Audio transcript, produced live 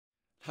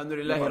الحمد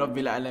لله رب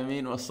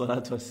العالمين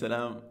والصلاة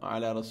والسلام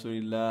على رسول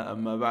الله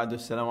أما بعد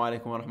السلام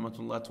عليكم ورحمة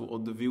الله to all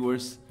the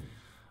viewers.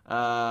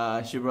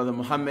 It's your brother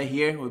Muhammad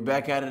here. We're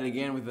back at it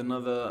again with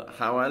another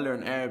How I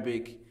Learn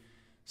Arabic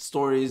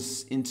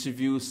stories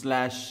interview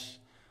slash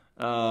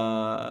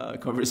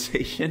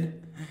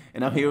conversation.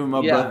 And I'm here with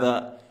my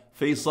brother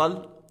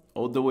Faysal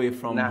all the way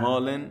from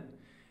Holland.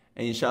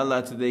 And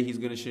inshallah today he's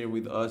going to share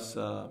with us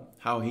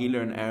how he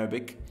learned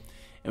Arabic.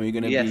 And we're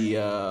going to be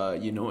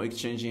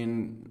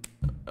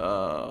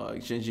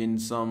exchanging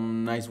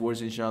some nice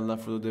words inshallah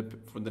for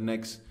the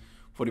next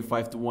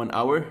 45 to 1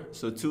 hour.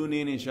 So tune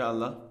in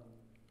inshallah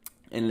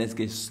and let's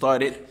get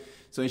started.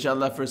 So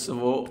inshallah, first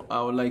of all,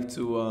 I would like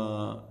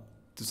to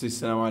say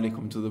assalamu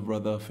alaikum to the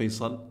brother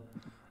Faysal.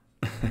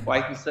 Wa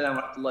alaikum assalam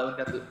wa rahmatullahi wa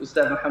barakatuh.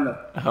 Ustad Muhammad.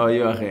 How are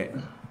you akhi?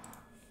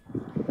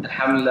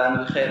 Alhamdulillah,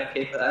 أنا بخير.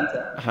 كيف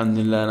أنت؟ الحمد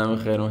لله أنا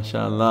بخير ما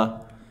شاء الله.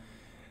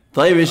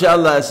 طيب إن شاء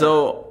الله.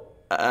 So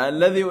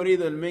الذي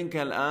أريد منك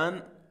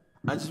الآن,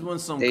 I just want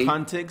some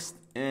context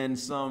and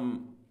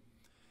some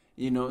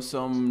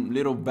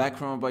little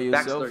background about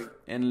yourself. Backstory.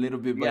 And a little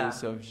bit about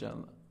yourself,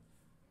 inshallah.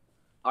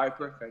 All right,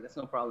 perfect. That's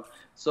no problem.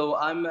 So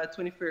I'm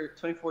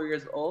 24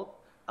 years old.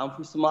 I'm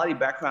from Somali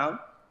background,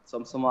 so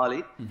I'm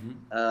Somali.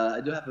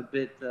 I do have a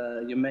bit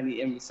Yemeni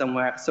in me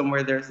somewhere.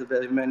 Somewhere there's a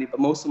bit Yemeni,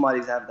 but most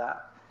Somalis have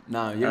that.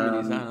 No,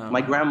 Yemenis not.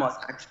 My grandma's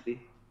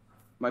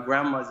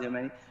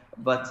Yemeni.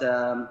 But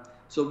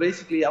so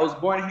basically, I was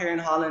born here in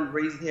Holland,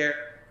 raised here.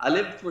 I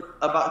lived for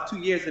about 2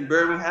 years in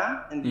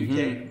Birmingham, in the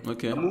UK.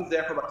 Okay. I moved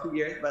there for about 2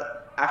 years,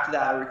 but after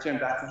that, I returned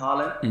back to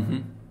Holland.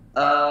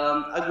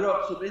 I grew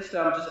up, so basically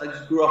I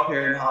just grew up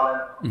here in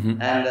Holland,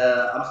 and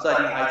I'm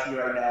studying IT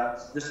right now.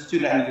 Just a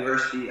student at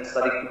university. I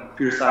study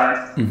computer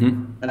science,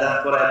 and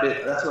that's what I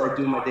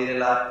do in my daily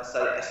life.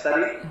 I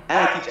study and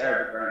I teach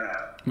Arabic right now.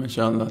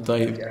 MashaAllah,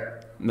 tayyib.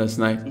 That's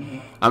nice.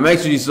 I'm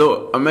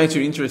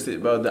actually interested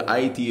about the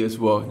IT as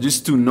well,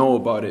 just to know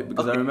about it,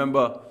 because I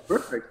remember.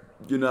 Perfect.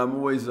 I'm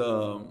always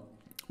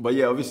but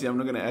yeah, obviously I'm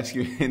not gonna ask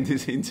you in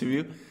this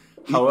interview.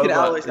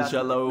 However,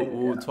 inshallah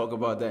we'll talk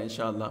about that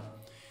inshallah.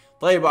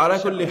 طيب على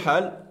كل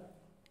حال.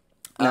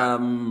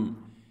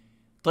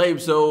 طيب,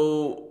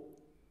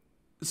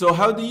 so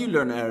how do you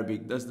learn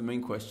Arabic? That's the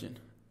main question.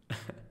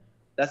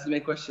 That's the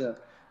main question.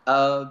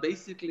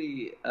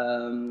 Basically,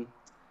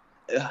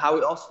 how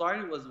it all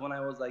started was when I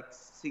was like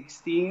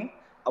 16.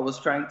 I was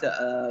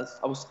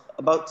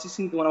about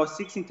 16. When I was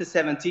 16 to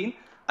 17,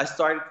 I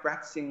started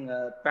practicing.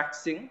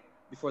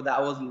 Before that,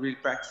 I wasn't really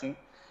practicing.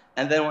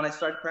 And then when I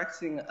started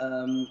practicing,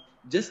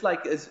 just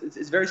like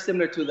it's very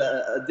similar to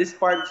this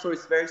part of the story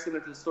is very similar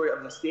to the story of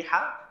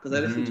Nasiha, because I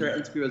listened to her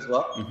interview as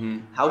well.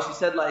 How she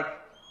said like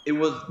it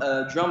was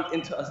drummed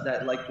into us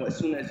that like as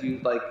soon as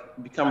you like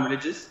become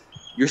religious,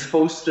 you're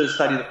supposed to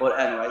study the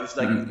Quran, right? It's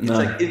like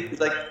it's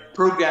like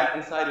programmed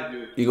inside of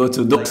you. You go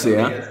to Duxi,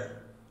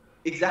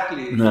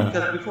 Exactly.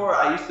 Because before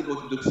I used to go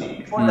to Duxi.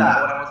 Before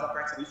that, when I was not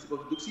practicing, I used to go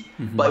to Duxi,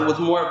 but it was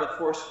more of a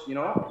forced, it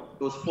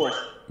was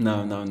forced. No.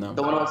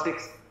 So when I was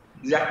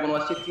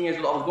 16 years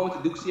old, I was going to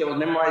Duxi. I was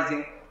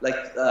memorizing like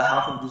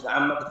half of Juz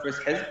Amma, the first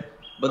hizb.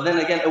 But then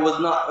again, it was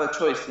not a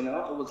choice, It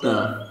was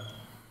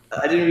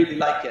I didn't really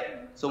like it.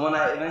 So when I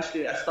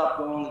stopped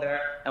going there,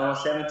 and when I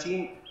was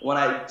 17, when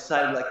I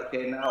decided like,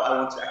 okay, now I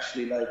want to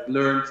actually like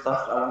learn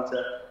stuff. I want to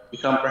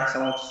become practice. I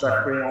want to start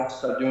praying. I want to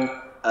start doing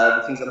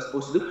the things that I'm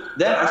supposed to do.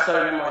 Then I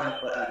started memorizing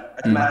Quran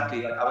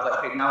automatically. Like I was like,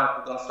 okay, now I'm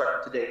gonna start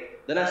today.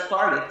 Then I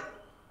started,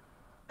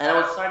 and I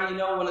was starting,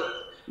 when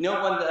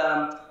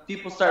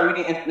people start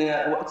reading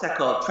what's that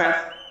called?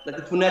 Like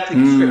the phonetic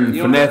script.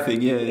 Phonetic,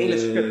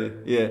 English script.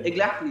 Yeah.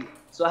 Exactly.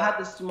 So I had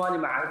this Somali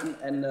ma'adim,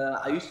 and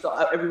I used to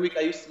every week I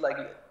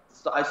started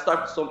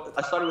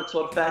with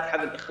Surah Fatiha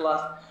and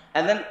Ikhlas,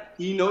 and then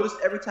he noticed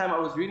every time I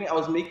was reading, I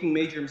was making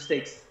major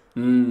mistakes.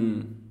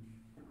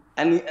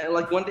 And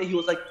like one day he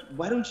was like,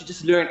 "Why don't you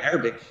just learn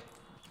Arabic?"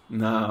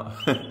 No.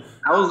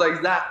 I was like,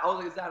 "Is that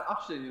an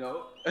option?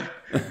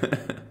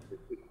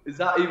 Is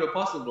that even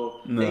possible?"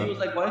 No. And he was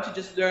like, "Why don't you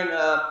just learn?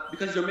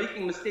 Because you're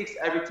making mistakes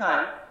every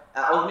time."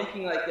 I was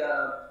making like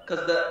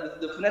because the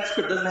phonetic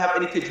script doesn't have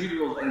any tajweed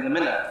rules in the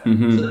minute,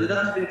 so it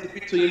doesn't have any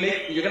tajweed. So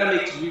you're gonna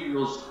make tajweed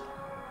rules.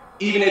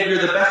 Even if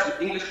you're the best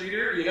English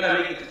reader, you're gonna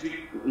make the tajweed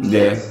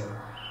mistakes. Yeah.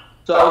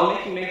 So I was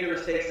making major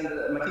mistakes, and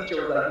my teacher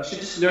was like, "You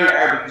should just learn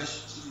Arabic.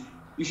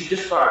 You should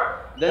just start."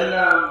 Then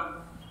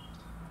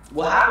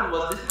what happened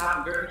was this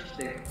happened very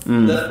interesting.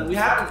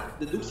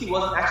 The Duxi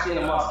wasn't actually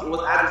in a mosque. It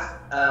was at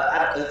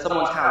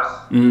someone's house.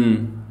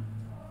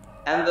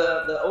 And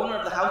the owner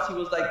of the house, he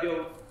was like, "Yo,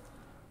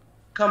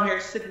 come here,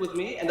 sit with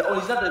me." And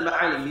he's not the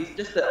ma'alim, he's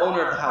just the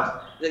owner of the house.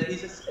 Like he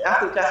says,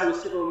 after the class, he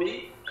will sit with me.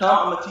 "Come,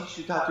 I'm gonna teach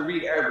you how to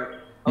read Arabic."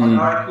 I was like,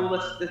 "All right, cool,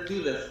 let's do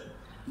this."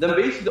 Then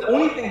basically, the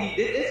only thing he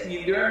did is he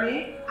learned me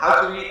how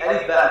to read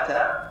Alif Ba Ta.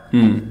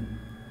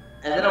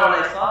 And then when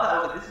I saw that, I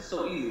was like, "This is so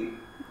easy."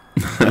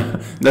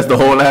 That's the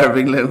whole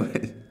Arabic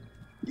language.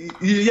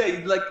 Yeah,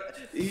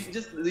 he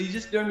just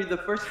learned me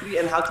the first three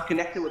and how to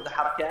connect it with the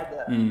harakat,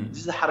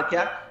 just the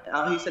harakat. And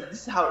he said,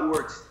 "This is how it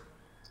works."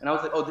 And I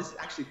was like, oh, this is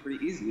actually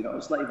pretty easy, you know,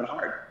 it's not even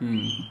hard.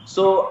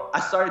 So I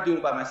started doing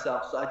it by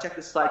myself. So I checked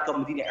this site called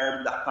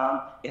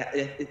MedinaArabic.com.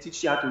 It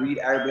teaches you how to read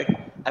Arabic.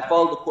 I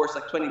followed the course,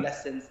 like 20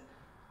 lessons.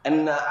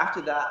 And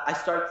after that, I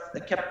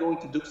kept going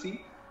to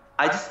Duxi.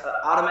 I just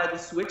automatically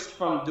switched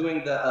from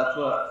doing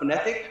the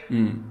phonetic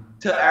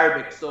to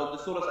Arabic. So the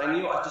surahs I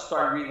knew, I just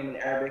started reading in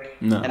Arabic.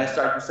 And I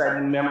started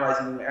reciting and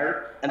memorizing in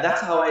Arabic. And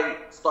that's how I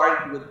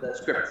started with the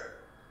script.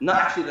 Not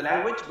actually the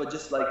language, but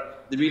just like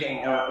the reading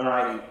and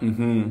writing.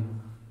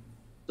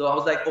 So I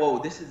was like, oh,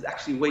 this is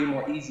actually way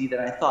more easy than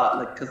I thought.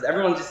 Like, because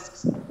everyone's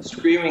just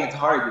screaming it's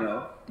hard, you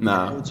know? No.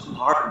 Like, oh, it's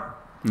hard.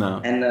 No.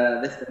 And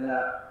this and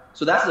that.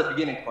 So that's the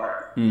beginning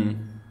part.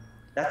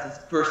 That's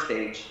the first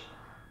stage.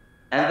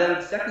 And then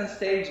the second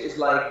stage is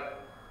like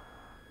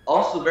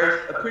also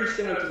pretty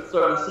similar to the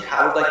story of Nasiha.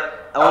 I was like,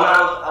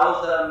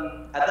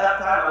 at that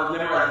time I was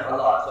memorizing a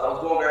lot, so I was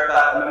going very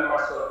fast. I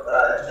memorized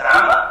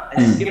Juz'ama,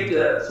 and skipped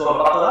Surah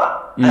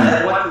Al-Baqarah, and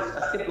then I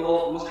skipped the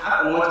whole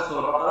Mus'haf and went to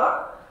Surah Al-Baqarah,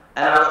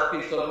 and I was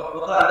okay, Surah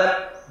Al-Baqarah, and then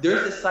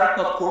there's this site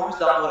called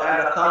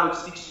corpus.quran.com which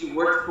teaches you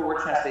word for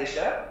word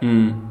translation.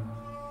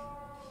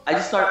 I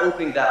just started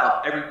opening that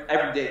up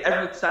every day.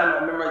 Every time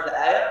I memorize the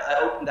ayah, I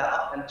open that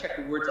up and check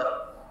the words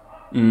up.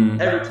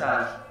 Every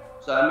time.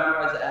 So I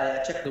memorized the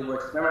ayah, check the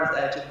words, memorize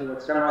the ayah, check the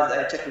words, memorize the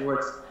ayah, check the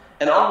words.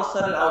 And all of a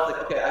sudden I was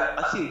like, okay,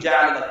 I've seen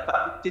Ja'ala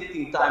like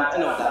 15 times. I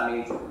know what that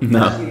means.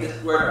 I've seen this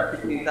word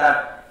 15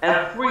 times.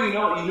 And before you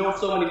know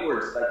so many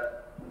words. Like,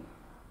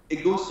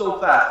 it goes so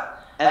fast.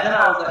 And then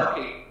I was like,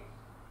 okay,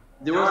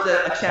 there was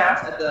a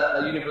chance at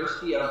the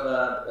University of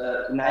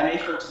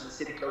Nijmegen, which is a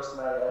city close to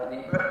my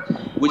neighborhood,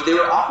 which they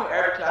were offering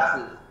Arabic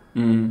classes.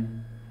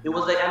 It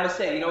was like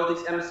MSA, you know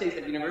these MSAs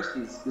at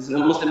universities, this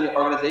Muslim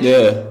organization.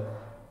 Yeah.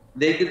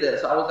 They did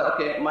this, so I was like,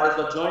 okay, might as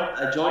well join.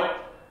 I joined,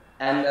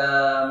 and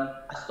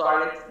I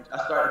started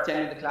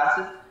attending the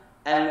classes,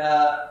 and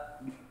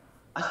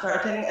I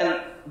started attending,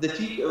 and there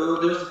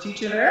was a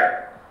teacher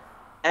there,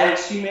 and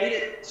she made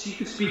it. She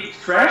could speak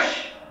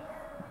French,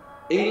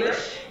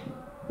 English,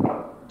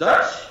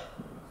 Dutch,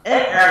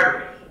 and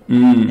Arabic.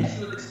 And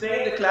she would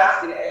explain the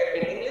class in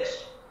English.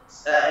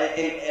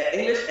 In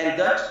English and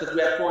Dutch, because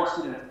we had foreign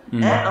students.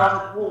 And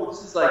I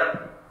was like,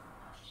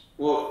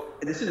 whoa,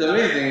 this is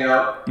amazing, you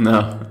know?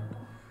 No.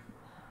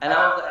 And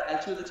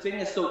she was explaining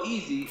it so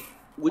easy,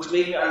 which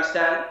made me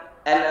understand.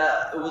 And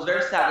it was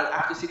very sad that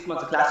after 6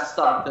 months the classes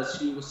stopped because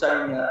she was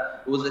studying.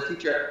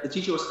 The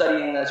teacher was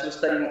studying. She was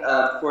studying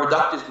for a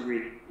doctor's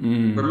degree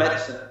for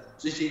medicine.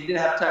 So she didn't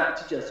have time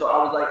to teach us. So I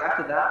was like,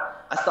 after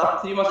that, I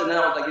stopped for 3 months, and then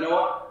I was like, you know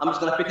what? I'm just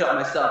gonna pick it up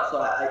myself.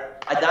 So I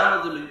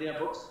downloaded the Medina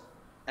books.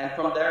 And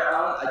from there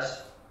on, I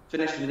just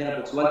finished Medina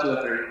books 1, 2,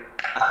 and 3.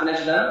 I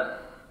finished them.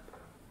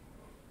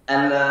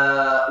 And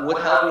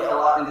what helped me a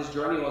lot in this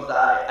journey was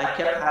that I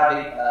kept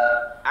having,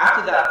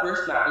 after that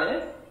first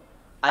ma'alim,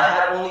 I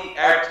had only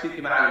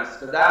Arabic-speaking ma'alims.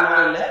 Because that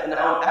ma'alim left, and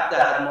after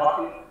that I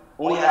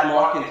only had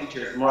Moroccan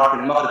teachers,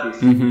 Moroccan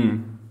Maghribis.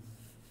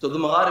 So the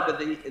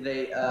Maghrib,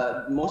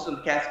 most of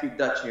them can't speak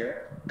Dutch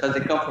here, because they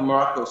come from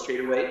Morocco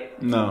straight away.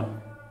 No.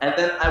 And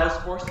then I was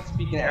forced to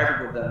speak in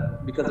Arabic with them,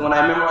 because when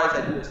I memorize,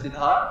 I do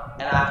istidhar,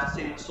 and I have to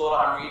say what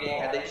surah I'm reading,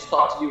 and they just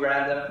talk to you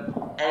random,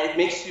 and it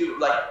makes you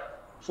like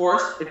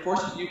it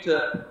forces you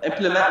to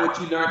implement what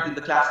you learned in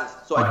the classes.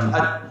 So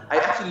I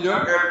actually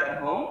learned Arabic at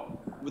home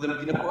with the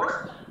Medina course,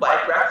 but I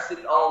practiced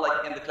it all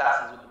like in the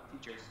classes with the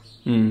teachers.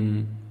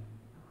 And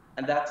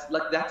that's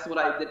what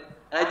I did,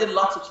 and I did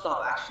lots of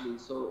stuff actually.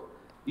 So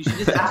you should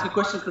just ask me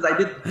questions, because I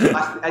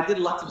did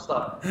lots of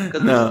stuff,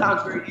 because this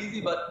sounds very easy,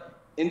 but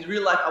in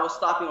real life, I was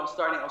stopping, I was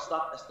starting, I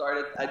started,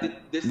 I did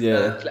this,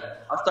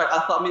 I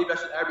thought maybe I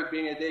should Arabic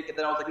being a day, and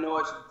then I was like, no,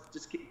 I should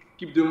just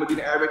keep doing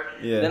Medina Arabic.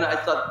 Then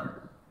I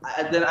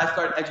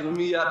started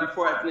Ajnumiyya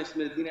before I finished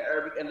Medina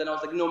Arabic, and then I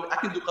was like, no, I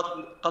can do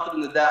Qatr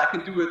al-Nida, I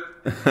can do it.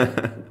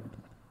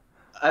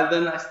 And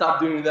then I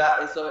stopped doing that,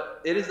 and so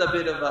it is a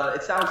bit of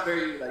it sounds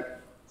very like,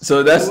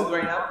 so that's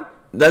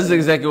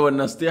exactly what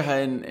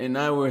Nastiha and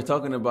I were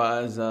talking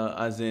about,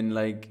 as in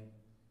like,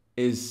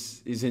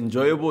 is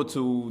enjoyable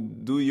to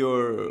do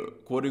your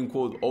quote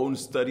unquote own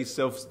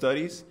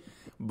self-studies,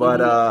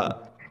 but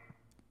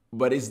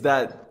it's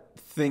that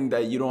thing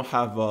that you don't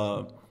have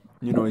a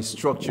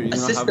structure, you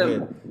don't have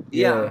it,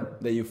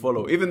 that you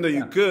follow, even though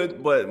you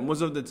could, but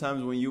most of the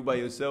times when you by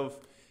yourself,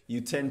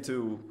 you tend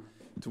to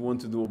want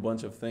to do a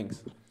bunch of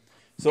things.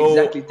 So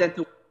exactly, tend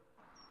to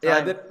Yeah,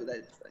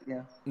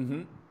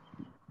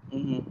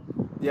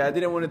 I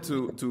didn't want it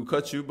to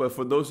cut you, but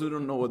for those who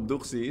don't know what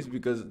Duxi is,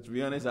 because to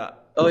be honest, the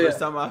first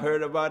time I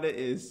heard about it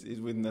is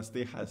with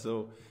Nastiha.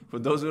 So for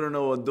those who don't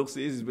know what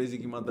Duxi is, it's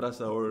basically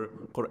madrasa or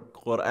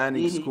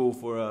Quranic school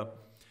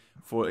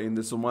for in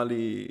the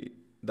Somali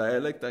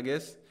dialect, I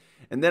guess.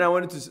 And then I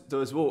wanted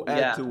to as well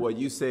add to what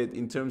you said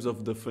in terms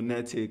of the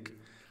phonetic,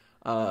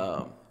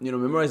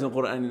 memorizing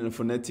Quran in a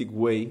phonetic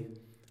way.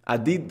 I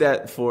did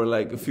that for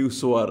like a few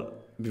surah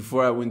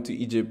before I went to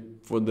Egypt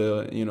for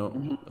the,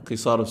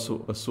 Qisar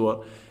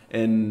surah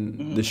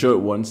and the short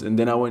ones. And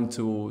then I went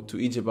to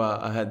Egypt.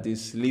 I had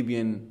this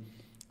Libyan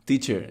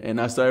teacher, and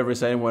I started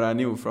reciting what I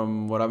knew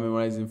from what I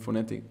memorized in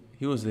phonetic.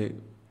 He was like,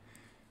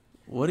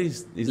 "What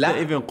is that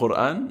even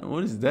Quran?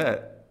 What is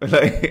that?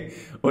 Like,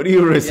 what are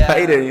you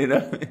reciting?" You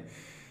know.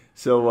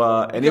 So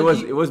and it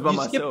was by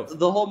myself. Skip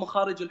the whole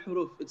makharij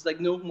al-huruf. It's like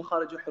no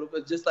makharij al-huruf.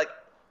 It's just like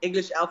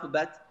English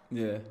alphabet.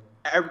 Yeah.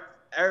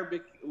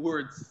 Arabic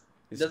words.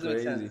 It doesn't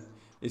crazy. make sense.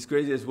 It's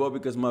crazy as well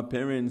because my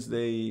parents,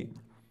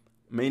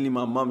 mainly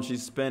my mom,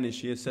 she's Spanish.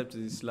 She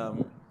accepted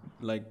Islam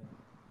like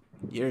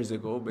years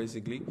ago,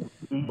 basically.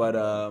 Mm-hmm. But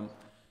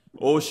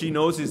all she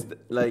knows is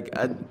like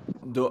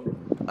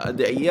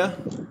adiyah,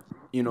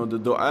 you know, the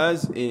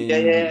du'as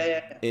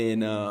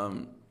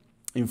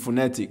in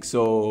phonetic.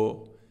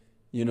 So,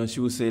 you know, she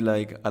would say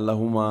like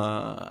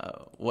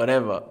Allahumma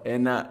whatever.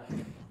 And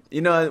you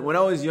know, when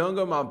I was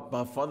younger,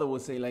 my father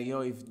would say like,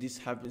 "Yo, if this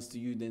happens to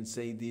you, then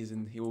say this,"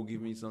 and he will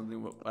give me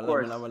something. Of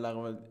course. And I'm like,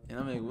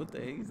 "What the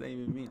heck does that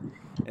even mean?"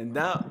 And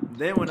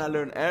then when I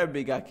learned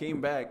Arabic, I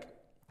came back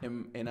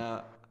and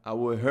I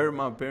would hear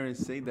my parents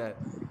say that,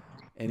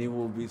 and it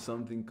will be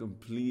something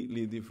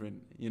completely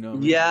different, you know?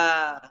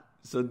 Yeah.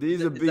 So this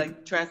is a big,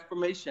 like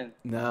transformation.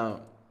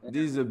 Now,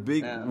 this is a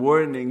big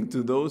warning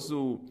to those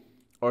who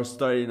are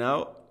starting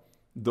out.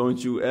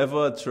 Don't you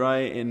ever try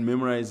and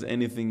memorize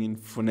anything in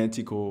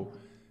phonetical,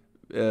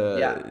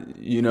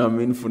 you know what I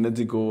mean?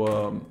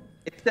 Phonetical.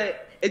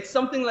 It's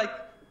something like,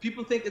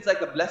 people think it's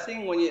like a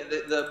blessing when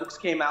the books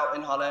came out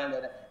in Holland,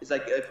 and it's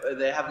like if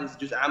they have this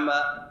Juz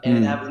Amma and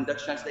they have in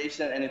Dutch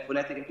translation and in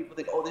phonetic, and people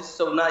think, oh, this is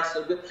so nice,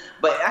 so good.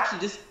 But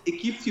actually it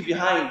keeps you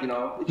behind, you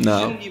know? You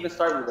shouldn't even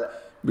start with that.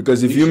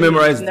 Because if you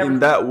memorize in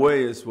that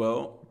way as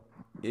well,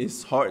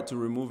 it's hard to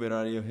remove it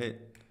out of your head.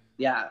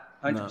 Yeah,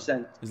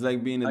 100%. No. It's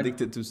like being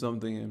addicted to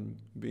something and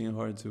being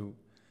hard to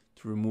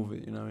remove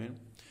it, you know what I mean?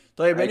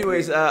 So,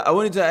 anyways, I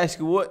wanted to ask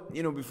you what,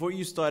 you know, before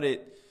you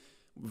started,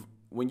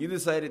 when you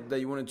decided that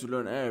you wanted to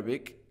learn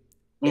Arabic,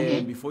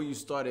 and before you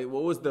started,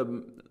 what was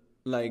the,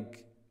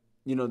 like,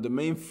 you know, the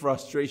main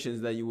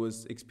frustrations that you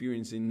was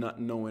experiencing not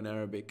knowing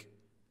Arabic?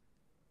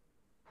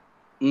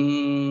 The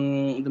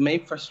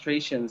main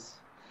frustrations,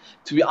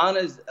 to be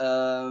honest,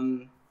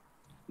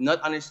 not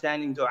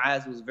understanding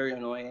du'as was very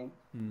annoying.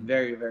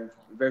 Very, very,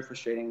 very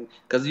frustrating.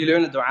 Because you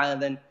learn the du'a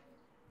and then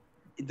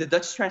the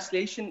Dutch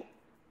translation,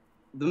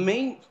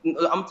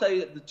 I'm telling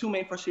you, the two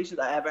main frustrations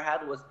I ever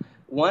had was,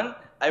 one,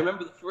 I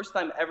remember the first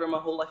time ever in my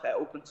whole life I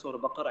opened Surah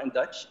Baqarah in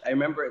Dutch. I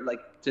remember it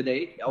like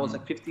today. I was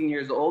like 15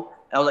 years old.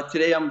 I was like,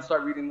 today I'm going to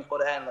start reading the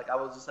Quran. Like I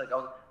was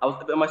myself,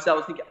 I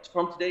was thinking,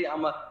 from today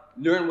I'm going to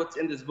learn what's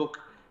in this book.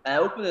 And I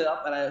opened it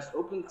up and I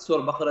opened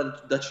Surah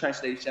Baqarah, the Dutch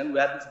translation. We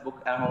had this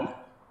book at home.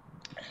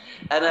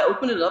 And I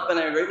opened it up and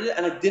I read it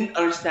and I didn't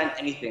understand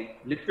anything.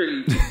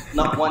 Literally,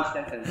 not one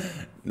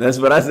sentence. That's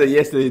what I said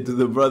yesterday to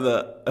the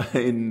brother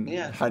in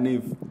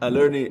Hanif. I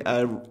learned it.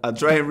 I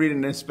tried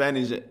reading in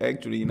Spanish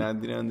actually, and I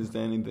didn't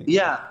understand anything.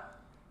 Yeah.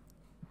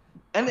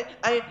 And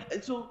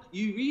so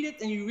you read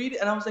it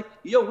and I was like,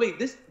 yo, wait,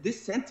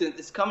 this sentence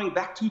is coming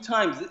back 2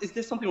 times. Is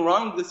there something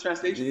wrong with this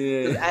translation?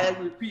 Because I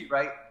repeat,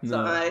 right?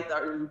 So I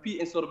repeat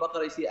in Surah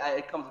Baqarah, you see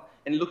it comes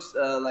and it looks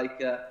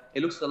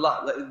it looks a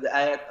lot like the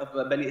ayat of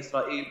Bani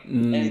Israel,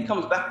 and it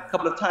comes back a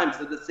couple of times,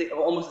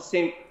 almost the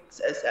same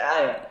as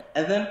ayat.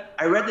 And then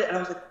I read it and I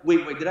was like,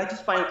 wait, did I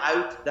just find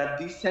out that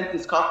these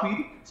sentences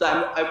copied? So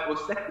I was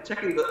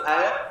checking the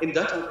ayat in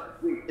Dutch. I was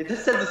like, wait, it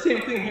just says the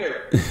same thing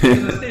here. It's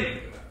a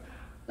mistake.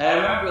 And I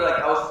remember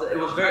it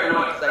was very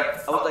annoying.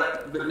 Like I was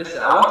like, but listen,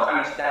 I want to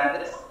understand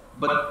this,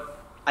 but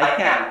I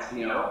can't,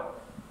 you know.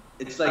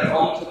 It's like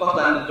almost about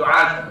and the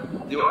du'as,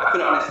 I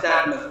couldn't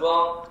understand them as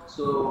well.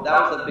 So that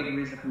was a big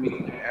reason for me to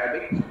learn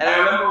Arabic. And I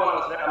remember when I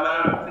was there,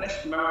 I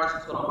finished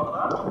memorizing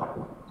Surah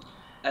Baqarah,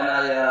 and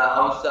I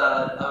was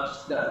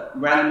just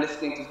randomly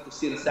listening to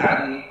Tafsir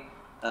al-Sa'di,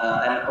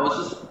 and I was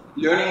just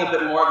learning a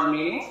bit more of the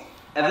meanings.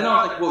 And then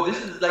I was like, well,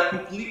 this is like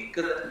complete,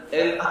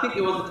 and I think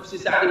it was the Tafsir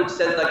Sa'di which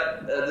says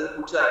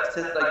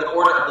like the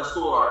order of the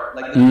surah,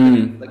 like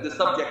the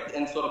subject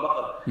in Surah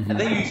Baqarah. And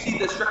then you see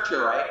the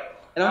structure, right?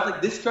 And I was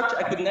like, this structure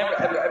I could never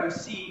ever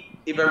see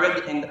if I read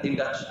it in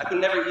Dutch. I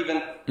could never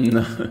even.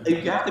 No.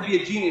 You have to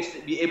be a genius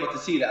to be able to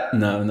see that.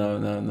 No.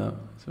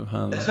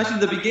 SubhanAllah. Especially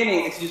the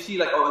beginning, you see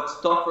like, oh, it's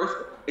tough first.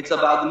 It's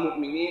about the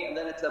mu'mineen, and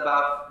then it's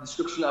about the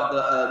description of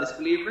the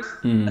disbelievers,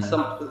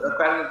 some of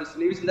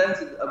disbelievers, and then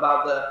it's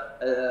about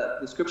the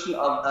description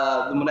of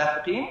the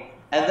munafiqeen.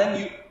 And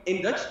then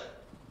in Dutch,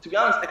 to be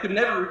honest, I could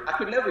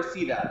never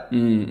see that.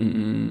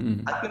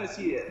 I couldn't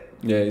see it.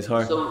 Yeah, it's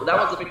hard. So that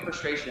was a big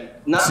frustration,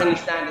 not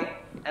understanding.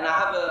 And I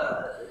have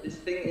this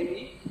thing in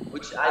me,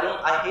 which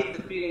I hate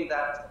the feeling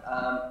that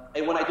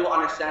when I don't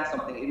understand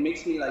something, it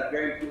makes me like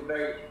feel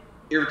very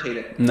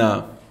irritated.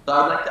 No. So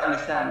I'd like to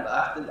understand, but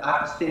I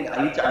have this thing,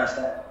 I need to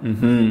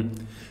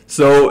understand.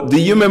 So, do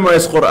you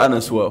memorize Quran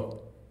as well?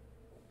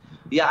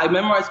 Yeah, I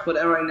memorize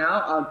Quran right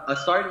now. I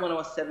started when I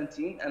was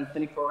 17 and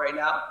 24 right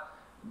now.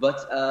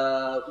 But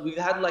we've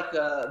had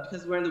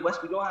because we're in the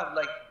West, we don't have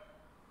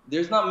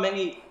there's no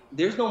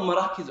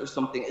marakis or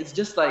something. It's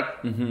just like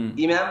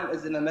imam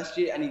is in a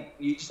masjid and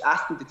you just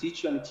ask him to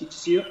teach you and he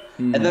teaches you,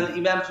 and then the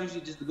imams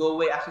usually just go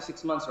away after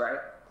 6 months, right?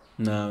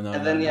 No.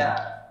 And then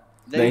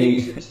then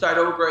you start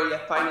over. You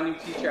find a new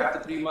teacher after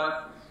 3 months.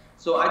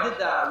 So I did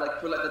that like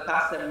for like the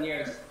past 7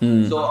 years.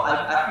 So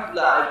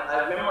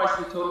I memorized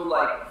in total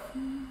like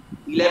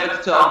 11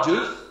 to 12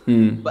 juz,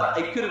 but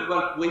I could have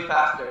went way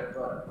faster.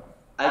 But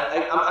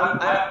I'm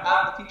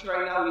a teacher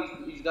right now.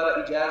 He's got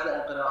an ijaza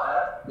and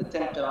qira'at, the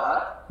 10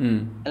 qira'at.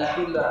 And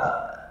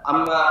alhamdulillah,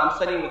 I'm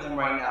studying with him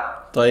right now.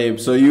 طيب,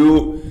 so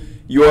you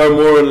are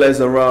more or less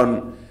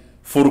around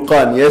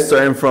Furqan, yes? So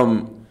I'm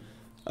from,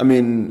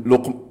 Furqan. No,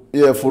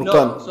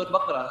 so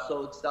Baqarah,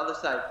 so it's the other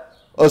side.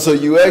 Oh, so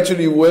you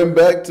actually went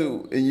back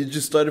to, and you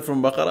just started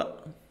from Baqarah?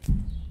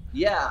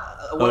 Yeah,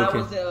 when I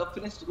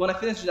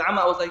finished the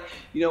Amma, I was like,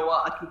 you know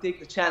what, I can take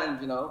the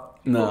challenge, you know.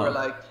 People were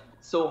like,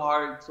 so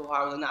hard,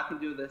 and I can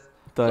do this.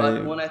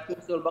 So when I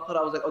finished Surah Al-Baqarah,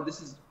 I was like, oh,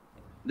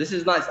 this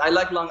is nice. I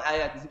like long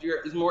ayat.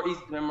 It's more easy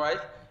to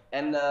memorize.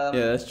 And yeah,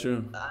 that's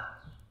true.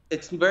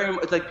 It's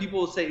like people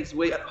will say it's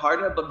way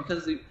harder, but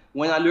because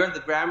when I learned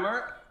the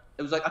grammar,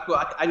 it was like,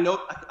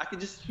 I could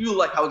just feel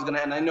like how it's going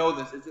to end. I know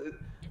this.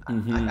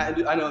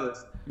 I know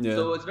this. Yeah.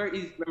 So it's very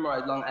easy to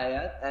memorize long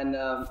ayat. And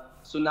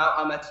so now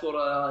I'm at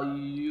Surah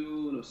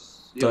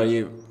Yunus.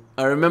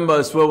 I remember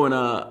as well when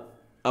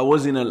I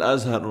was in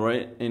Al-Azhar,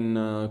 right, in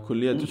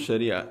Kulliyat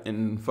al-Sharia,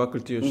 in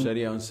Faculty of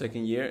Sharia on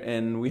 2nd year,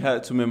 and we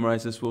had to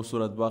memorize as well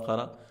Surah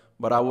Al-Baqarah,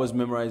 but I was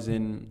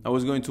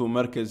going to a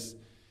markaz.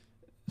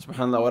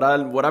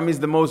 SubhanAllah, what I miss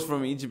the most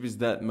from Egypt is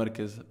that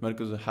markaz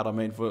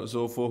al-Haramain.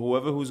 So for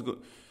whoever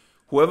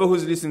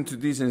who's listening to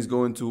this and is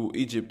going to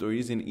Egypt or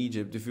is in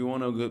Egypt, if you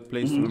want a good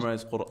place to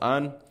memorize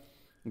Quran,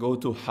 go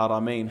to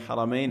Haramain.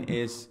 Haramain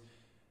is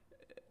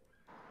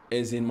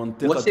in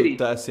Mantiqat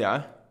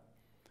al-Tasi'ah.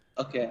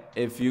 Okay.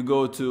 If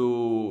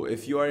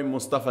you are in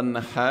Mustafa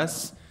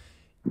al-Nahas,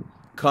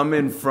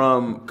 coming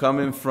from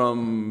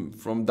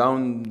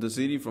down the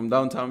city, from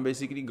downtown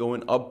basically,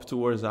 going up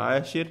towards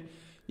Ashir,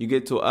 you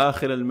get to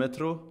Akhir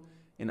al-Metro.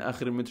 In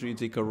Akhir al-Metro, you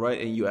take a right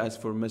and you ask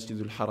for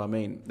Masjid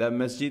al-Haramain. That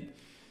masjid,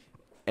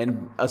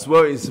 and as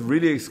well, it's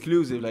really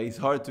exclusive. Like, it's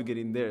hard to get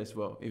in there as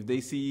well. If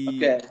they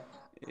see,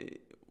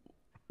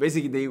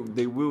 basically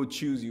they will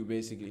choose you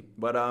basically.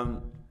 But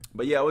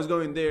yeah, I was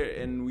going there,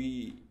 and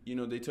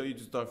they tell you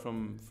to start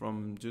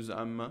from Juz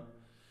Amma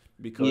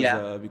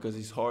because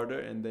it's harder,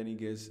 and then it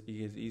gets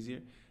easier.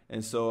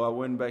 And so I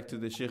went back to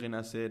the Sheikh and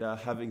I said, I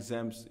have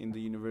exams in the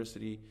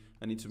university.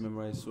 I need to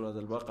memorize Surah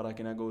Al-Baqarah.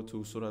 Can I go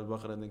to Surah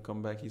Al-Baqarah and then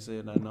come back? He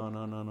said,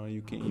 no,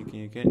 you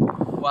can't.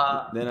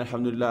 Wow. Then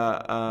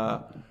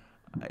alhamdulillah,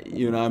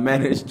 I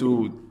managed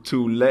to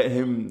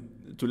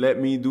let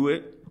me do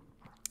it.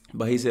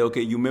 But he said,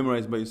 okay, you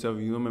memorize by yourself.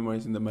 You don't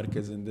memorize in the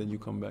markaz, and then you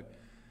come back.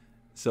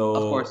 So,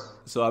 of course.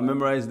 So I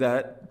memorized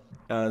that,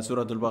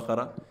 Surah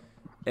Al-Baqarah.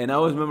 And I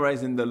was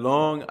memorizing the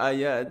long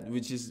ayat,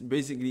 which is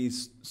basically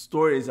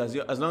stories, as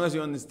long as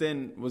you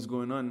understand what's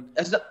going on.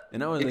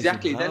 And I was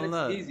exactly, like, then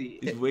it's easy.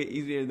 It's way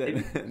easier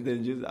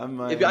than just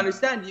Amma. If you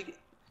understand,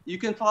 you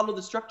can follow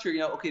the structure.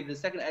 Okay, the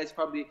second ayat is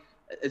probably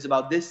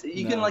about this.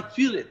 You can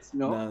feel it.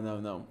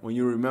 No. When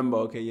you remember,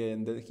 okay,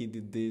 and then he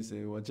did this,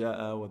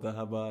 waja'a wa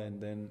dhahaba,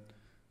 and then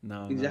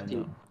exactly.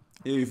 No.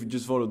 If you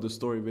just follow the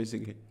story,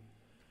 basically.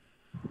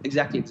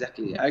 Exactly.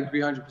 I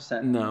agree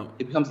 100%. No,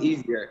 it becomes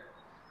easier.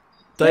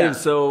 Yeah.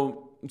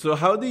 So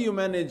how do you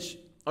manage?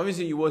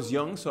 Obviously, you was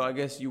young, so I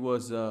guess you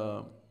was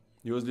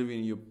living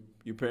in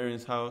your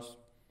parents' house.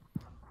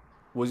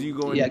 Was you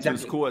going to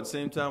school at the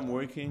same time,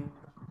 working?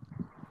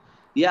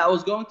 Yeah, I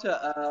was going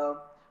to.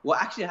 What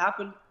actually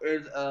happened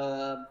is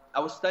I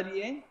was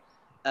studying.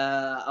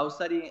 I was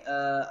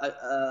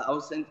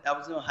in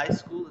high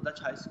school, the Dutch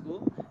high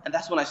school, and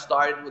that's when I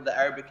started with the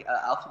Arabic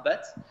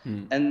alphabet.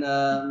 And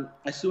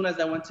as soon as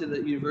I went to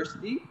the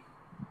university,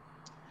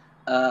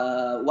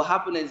 what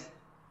happened is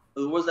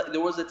there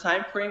was a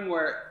time frame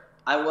where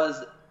I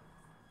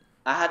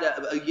had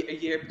a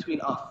year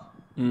between off,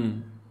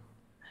 and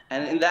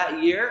in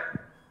that year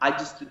I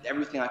just did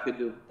everything I could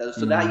do.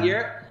 So that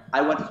year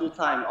I went full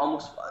time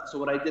almost. So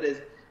what I did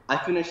is I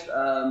finished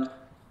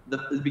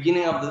the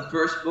beginning of the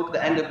first book,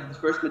 the end of the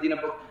first Medina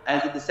book, and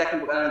I did the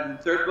second book, and I did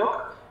the third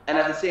book, and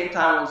at the same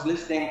time I was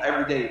listening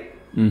every day.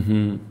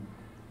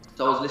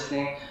 So I was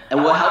listening,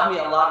 and what helped me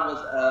a lot was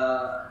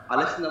I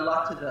listened a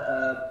lot to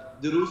the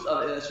Durus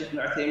of Sheikh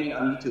Ibn Uthaymeen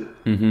on YouTube.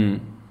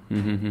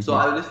 So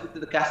I listened to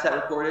the cassette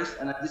recorders,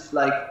 and I just so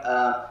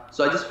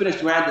I just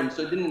finished random.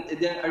 So I didn't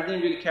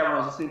really care what I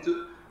was listening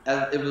to,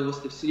 if it was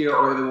tafsir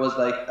or if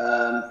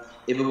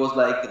it was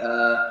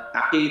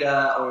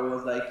aqidah or it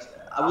was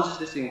I was just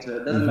listening to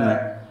it. Doesn't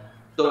matter.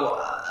 So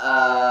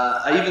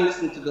I even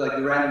listened to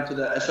the random to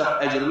the Ashraf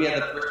Ajrumiyya,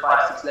 the first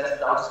 5-6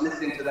 lessons. I was just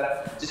listening to them,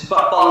 just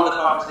following the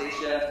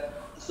conversation.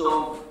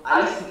 So I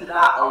listened to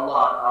that a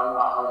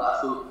lot.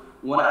 So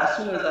as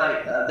soon as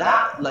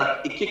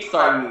it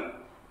kickstarted me.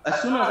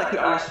 As soon as I could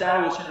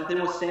understand what Sheikh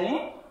Ibn was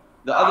saying,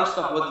 the other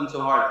stuff wasn't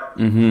so hard.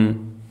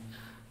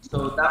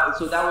 So that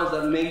was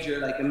a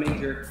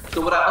major.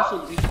 So what I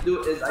also used to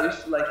do is I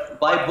used to like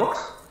buy books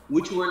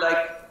which were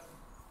like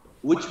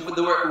which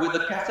were with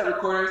the cassette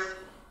recorders,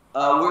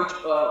 which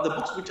the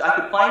books which I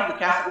could find the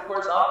cassette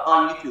recorders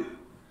on YouTube.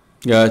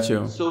 Got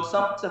you. So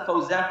some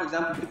for example,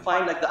 you could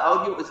find like the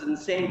audio is in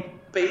the same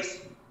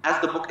pace as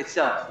the book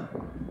itself.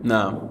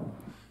 No.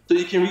 So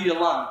you can read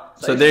along.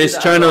 So there's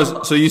channels.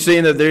 So you're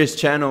saying that there's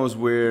channels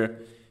where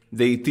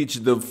they teach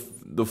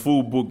the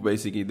full book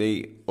basically.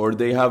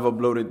 They have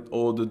uploaded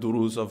all the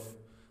durus of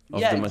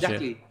yeah, the mashayikh.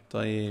 exactly.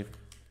 طيب.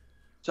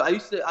 So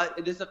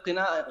there's a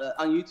qina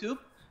on YouTube.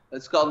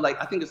 It's called like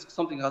I think it's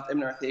something called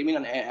Ibn Uthaymin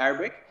in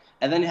Arabic,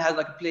 and then it has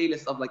like a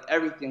playlist of like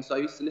everything. So I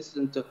used to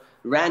listen to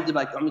random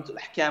like Umdatul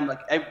Ahkam,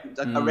 like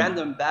a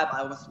random bab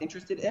I was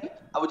interested in.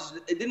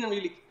 It didn't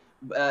really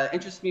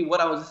interest me what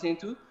I was listening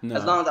to. No.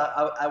 As long as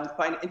I would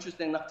find it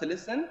interesting enough to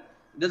listen.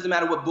 It doesn't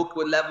matter what book,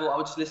 what level. I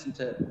would just listen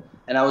to it,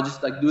 and I would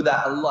just like do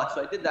that a lot.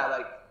 So I did that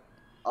like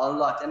a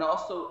lot. And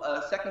also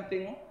second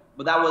thing,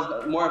 but that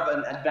was more of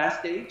an advanced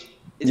stage.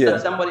 Is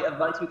that somebody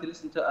advised me to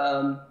listen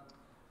to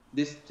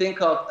this thing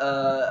called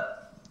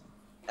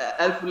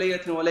Alf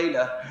Laylatin wa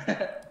Layla.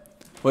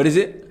 What is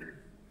it?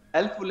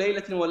 Alf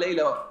Laylatin wa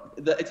Layla.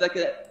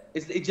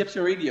 It's the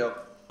Egyptian radio.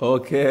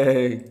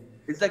 Okay.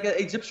 It's like an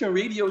Egyptian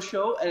radio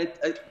show, and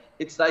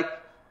it's like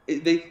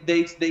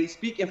they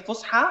speak in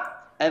Fusha,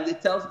 and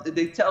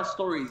they tell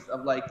stories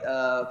of like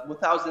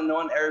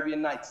 1001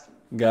 Arabian Nights.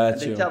 Got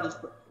and you. They tell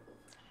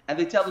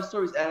the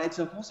stories, and it's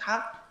in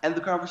Fusha, and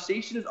the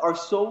conversations are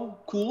so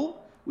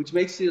cool, which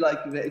makes you like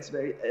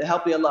it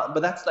helped me a lot.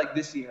 But that's like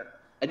this year.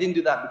 I didn't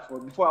do that before.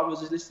 Before I was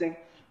just listening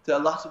to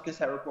lots of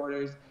cassette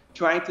recorders,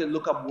 trying to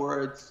look up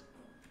words,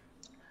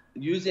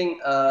 using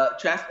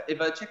if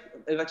I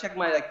check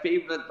my like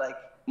favorite like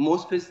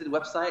most visited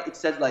website, it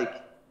says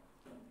like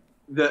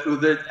the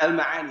Al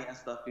Maani and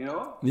stuff, you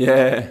know?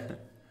 Yeah.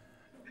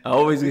 I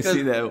always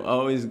see that. I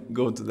always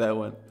go to that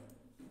one.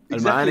 Al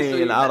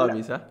Maani in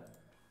Arabi, huh?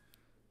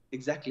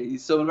 Exactly.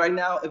 So right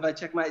now, if I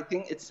check my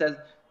thing, it says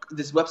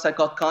this website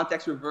called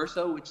Context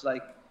Reverso, which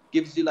like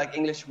gives you like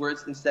English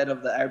words instead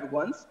of the Arabic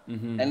ones,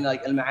 and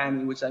like Al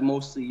Maani, which I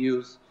mostly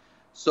use.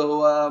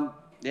 So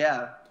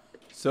yeah.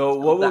 So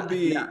what would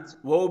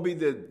be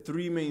the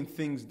three main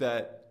things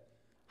that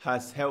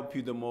has helped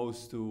you the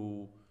most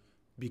to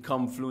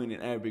become fluent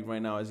in Arabic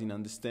right now, as in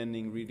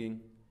understanding,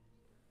 reading?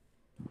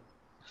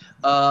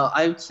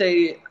 I would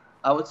say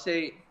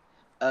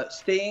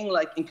staying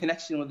like in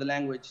connection with the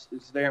language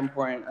is very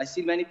important. I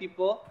see many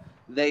people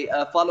they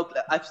follow.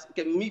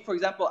 Me, for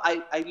example,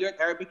 I learned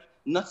Arabic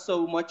not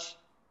so much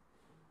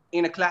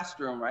in a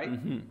classroom, right?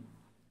 Mm-hmm.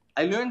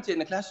 I learned it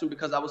in a classroom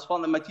because I was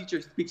following my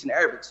teacher speaks in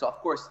Arabic, so of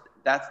course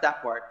that's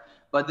that part.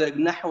 But the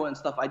nahu and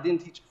stuff, I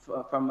didn't teach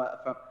from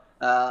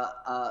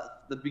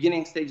the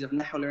beginning stage of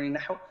nahu, learning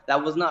nahu.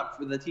 That was not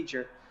for the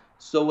teacher.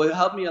 So what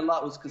helped me a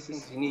lot was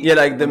consistency. Yeah,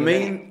 like the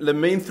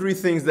main three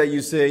things that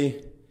you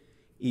say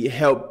it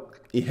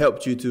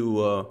helped you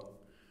to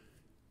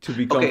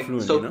become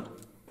fluent. So you know?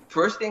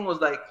 First thing was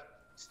like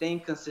staying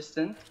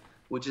consistent,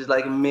 which is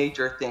like a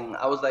major thing.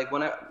 I was like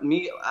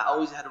I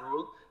always had a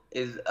rule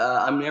is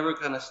I'm never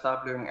gonna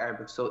stop learning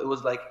Arabic. So it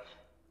was like.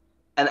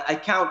 And I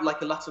count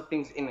like lots of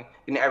things in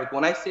Arabic.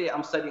 When I say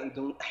I'm studying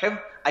doing hifz,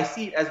 I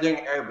see it as doing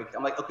Arabic.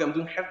 I'm like, okay, I'm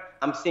doing hifz.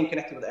 I'm staying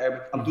connected with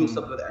Arabic. I'm doing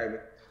stuff with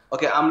Arabic.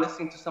 Okay, I'm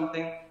listening to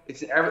something.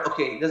 It's in Arabic.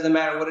 Okay, it doesn't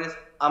matter what it is.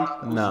 I'm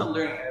still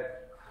learning Arabic.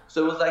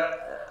 So it was like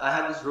I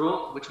had this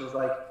rule, which was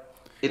like,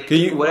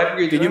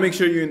 can you make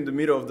sure you're in the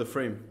middle of the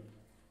frame?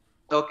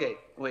 Okay,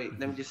 wait.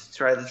 Let me just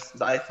try this.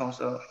 The iPhone.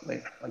 So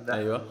wait, like that.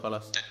 أيوة,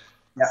 خلاص.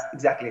 Yeah,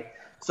 exactly.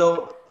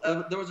 So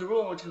there was a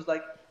rule which was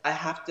like. I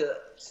have to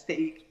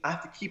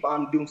keep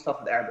on doing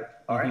stuff with Arabic.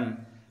 All right,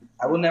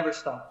 I will never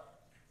stop.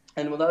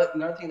 And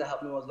another thing that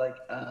helped me was like,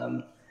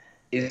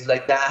 is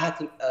like that I had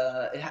to.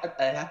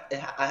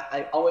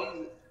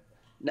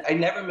 I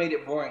never made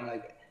it boring.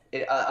 Like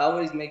I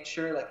always make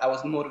sure like I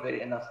was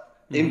motivated enough.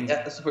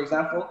 So for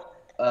example,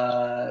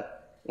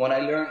 when I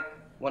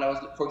was,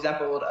 for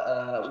example,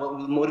 what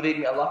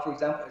motivated me a lot, for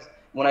example, is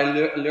when I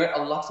learned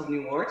a lot of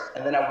new words,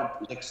 and then I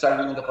would like start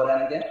reading the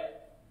Quran again,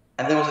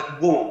 and then I was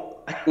like, whoa.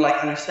 I can like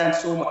understand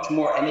so much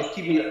more, and it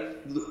keep me.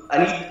 I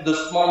need the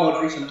small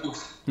motivation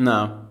boost.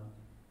 No.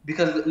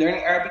 Because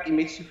learning Arabic, it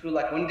makes you feel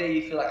like one day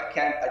you feel like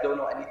I don't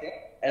know anything,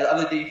 and the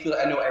other day you feel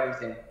like I know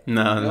everything.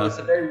 No. It's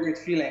a very weird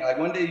feeling. Like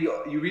one day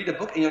you read a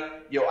book and you're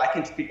like, yo, I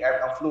can speak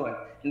Arabic, I'm fluent.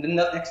 And then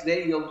the next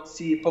day you'll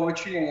see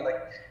poetry and you're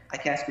like, I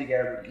can't speak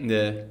Arabic.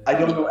 Yeah. I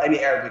don't know any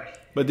Arabic.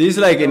 But this is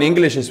like in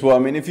English as well. I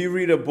mean, if you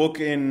read a book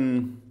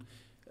in,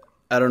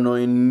 I don't know,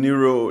 in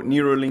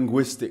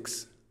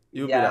neurolinguistics.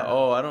 You'll be like,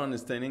 oh, I don't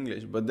understand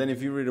English. But then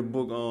if you read a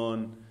book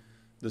on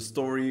the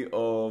story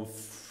of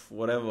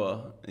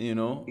whatever, you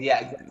know.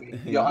 Yeah, exactly.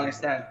 You'll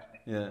understand.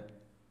 Yeah.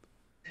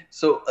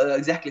 So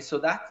exactly. So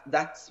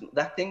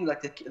that thing,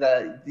 like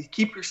you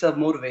keep yourself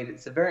motivated.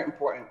 It's very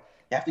important.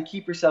 You have to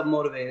keep yourself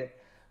motivated.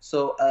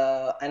 So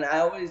and I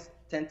always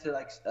tend to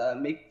like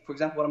make, for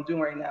example, what I'm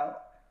doing right now.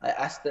 I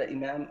asked the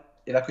imam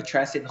if I could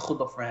translate the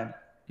khutbah for him.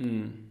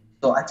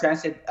 So I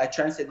translate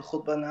the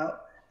khutbah now,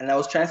 and I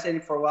was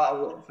translating for a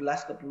while. For the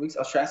last couple of weeks, I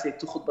was translating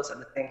 2 khutbahs at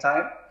the same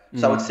time.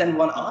 So I would send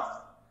one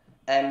off,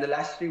 and the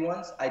last 3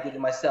 ones I did it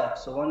myself.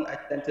 So one I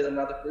sent to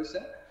another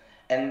person,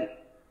 and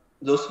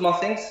those small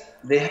things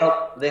they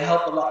help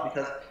a lot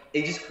because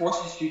it just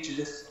forces you to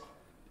just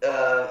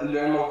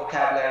learn more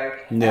vocabulary,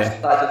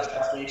 exercise the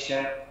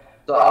translation.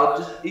 So I would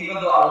just, even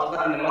though I was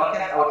not in the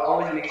podcast, I would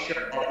always make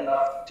sure I had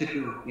enough to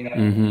do, you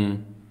know.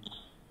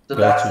 So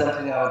that's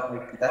something I would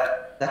like.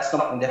 That's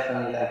something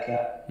definitely like.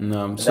 And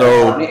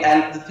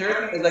the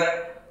third thing is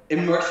like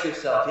immerse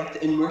yourself. You have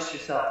to immerse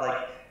yourself,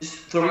 like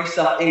just throw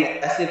yourself in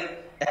it. I said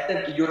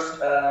you're.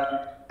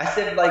 I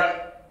said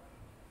like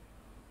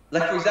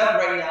for example,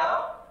 right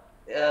now,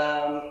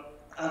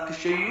 I could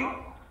show you.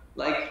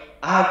 Like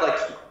I have like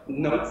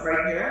notes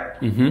right here,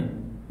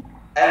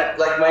 and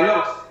like my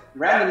notes,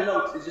 random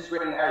notes, is just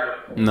written in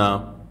Arabic.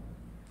 No.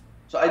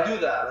 So I do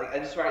that. Like I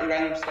just write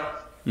random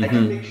stuff. I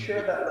just make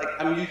sure that like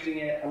I'm using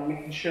it. I'm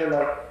making sure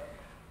like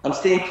I'm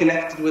staying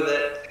connected with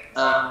it.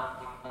 For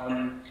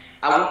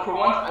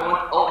once I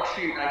went all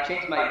extreme. I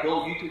changed my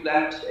whole YouTube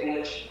language to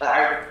English,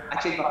 Arabic. I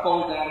changed my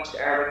phone language to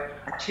Arabic.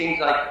 I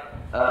changed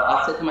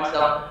I said to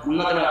myself, I'm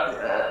not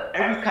gonna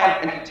every kind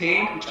of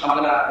entertainment which I'm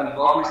gonna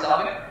involve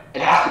myself in.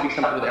 It has to be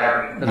something with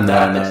Arabic. No.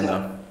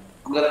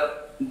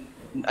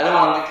 I don't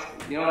want to mix.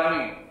 You know what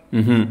I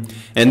mean?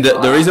 And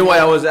the reason why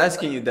I was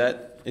asking you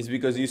that is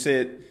because you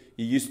said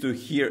you used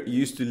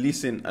to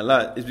listen a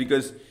lot. Is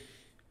because,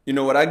 you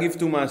know, what I give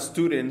to my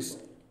students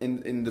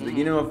in the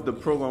beginning of the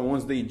program,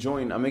 once they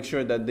join, I make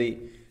sure that they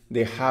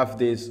have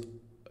this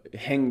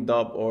hanged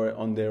up or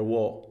on their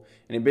wall.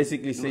 And it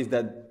basically says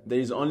that there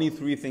is only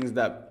 3 things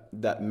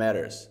that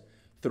matters.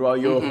 Throughout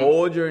your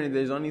whole journey,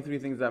 there's only 3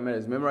 things that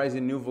matters.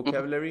 Memorizing new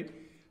vocabulary,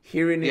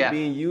 hearing it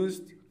being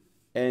used,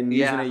 and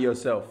using it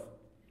yourself.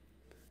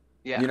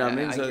 Yeah, you know what I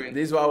mean? So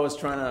this is what I was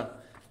trying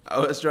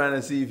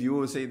to see if you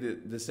would say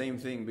the same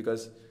thing,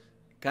 because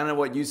kind of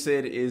what you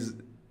said is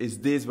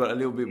this, but a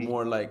little bit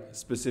more like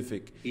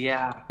specific.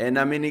 Yeah. And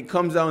I mean, it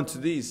comes down to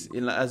this,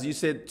 as you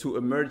said, to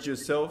immerse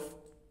yourself,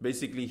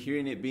 basically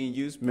hearing it being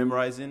used,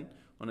 memorizing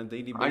on a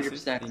daily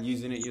basis, 100%. And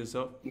using it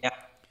yourself. Yeah.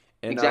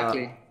 And,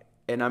 exactly.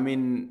 And I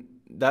mean,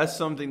 that's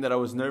something that I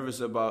was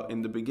nervous about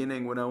in the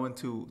beginning when I went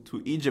to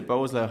Egypt. I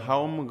was like,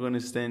 how am I going to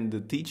stand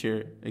the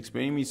teacher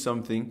explaining me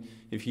something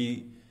if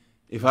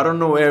I don't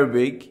know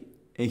Arabic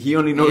and he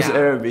only knows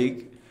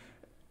Arabic?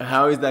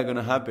 How is that going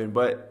to happen?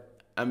 But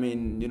I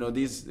mean, you know,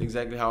 this is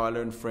exactly how I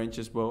learned French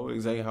as well,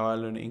 exactly how I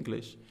learned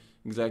English.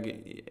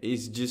 Exactly.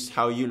 It's just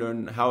how you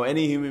learn, how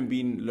any human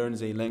being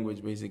learns a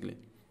language, basically.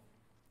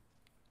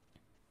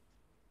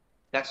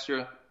 That's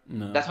true.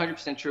 No. That's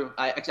 100% true.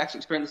 I actually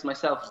experienced this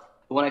myself.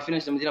 When I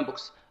finished the Medina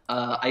books,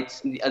 the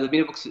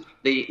Medina books,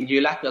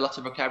 you lack a lot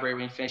of vocabulary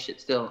when you finish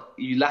it still.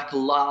 You lack a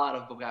lot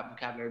of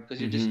vocabulary because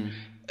you're just,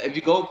 if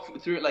you go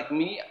through it like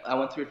me, I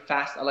went through it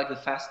fast. I like the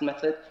fast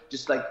method,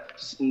 just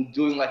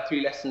doing like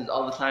 3 lessons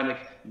all the time,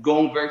 like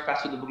going very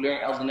fast with the book,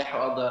 learning all the nahu,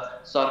 all the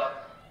sarf.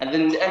 And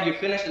then in the end you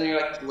finish and then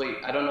you're like, wait,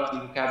 I don't know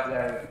any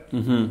vocabulary.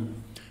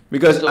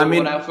 Because so I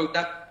mean, when I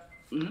forgot,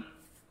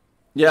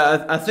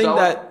 yeah, I think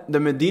that the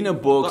Medina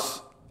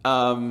books,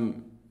 I've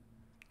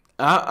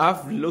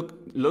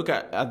look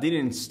at. I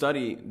didn't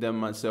study them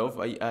myself.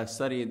 I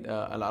studied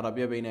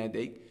Al-Arabiya Bayna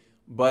Yadayk,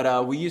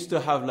 but we used to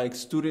have like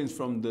students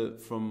from the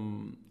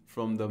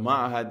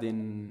Ma'had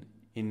in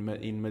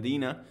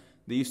Medina.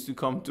 They used to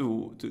come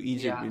to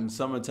Egypt in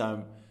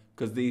summertime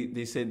because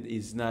they said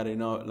it's not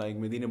enough. Like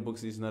Medina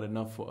books is not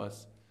enough for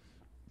us.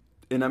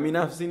 And I mean,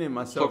 I've seen it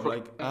myself.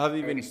 Like I have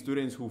even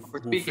students who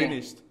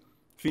finished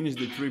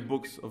the 3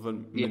 books of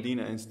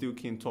Medina and still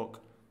can't talk.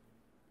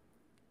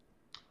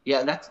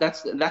 Yeah, that's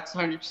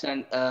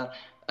 100%.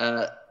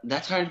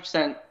 That's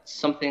 100%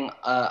 something.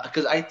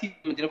 Because I teach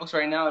Medina books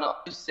right now, and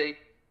I'll just say,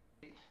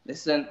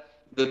 listen,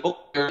 the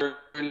book you're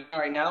learning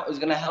right now is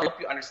gonna help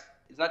you understand.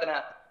 It's not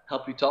gonna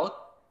help you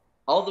talk.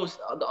 All those,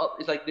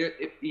 it's like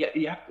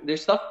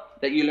there's stuff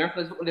that you learn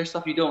from this book, and there's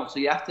stuff you don't. So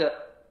you have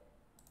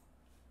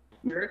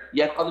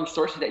other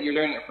sources that you're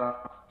learning it from.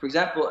 For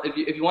example,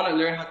 if you want to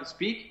learn how to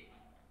speak,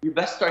 you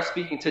best start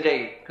speaking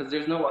today because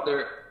there's no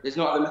other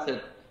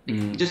method.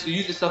 You just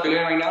use the stuff you're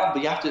learning right now,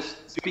 but you have to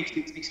speak,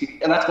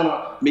 and that's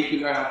gonna make you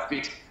learn how to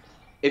speak.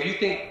 If you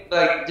think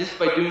like just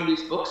by doing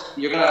these books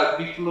you're gonna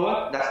be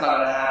fluent, that's not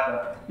gonna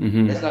happen.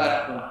 That's not gonna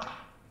happen.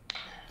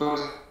 For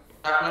example,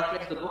 when I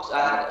finished the books,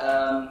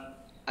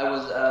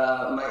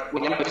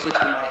 when I switched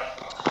to my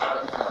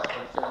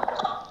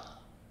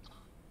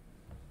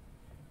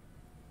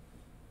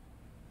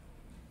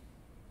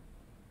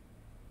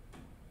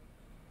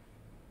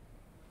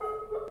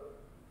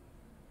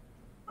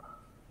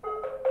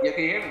Yeah,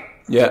 can you hear me?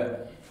 Yeah.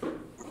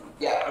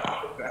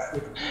 Yeah.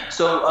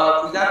 So,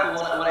 for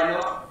example,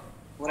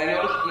 when I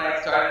noticed when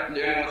I started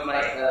learning with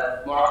my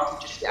Moroccan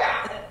teacher,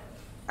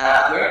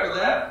 I learned with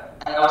them,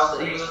 and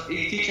he was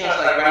teaching us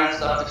like random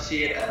stuff to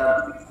see it.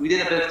 We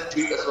did a bit of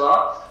tweet as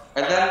well,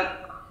 and then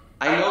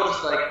I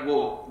noticed like,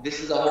 whoa,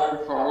 this is a whole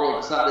different world.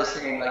 It's not the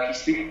same. Like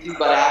he's speaking to you,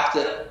 but I have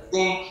to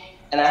think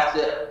and I have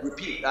to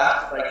repeat. I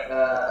have to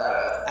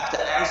I have to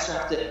answer. I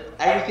have to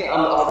everything I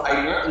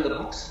learned in the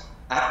books.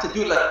 I have to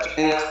do it like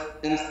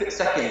in a split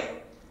second,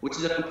 which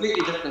is a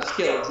completely different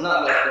skill. It's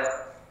not like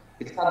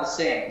it's not the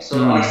same. So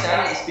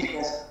understanding and speaking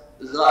is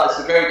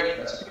very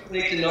different. So people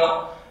need to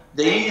know.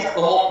 They need to have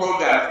the whole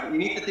program. You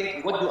need to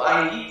think, what do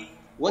I need?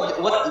 Why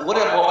am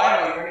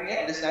I learning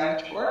it, this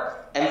language for?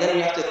 And then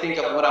you have to think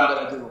of what I'm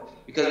going to do.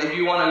 Because if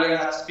you want to learn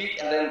how to speak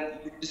and then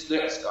you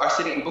just are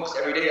sitting in books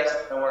every day, that's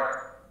not going to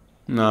work.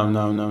 No,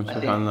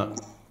 subhanallah.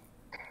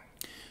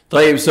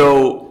 طيب,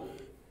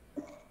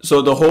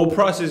 so the whole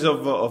process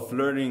of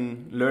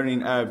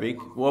learning Arabic,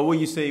 what would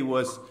you say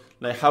was,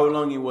 like, how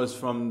long it was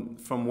from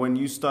when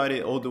you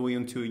started all the way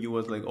until you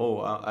was like, oh,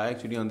 I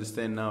actually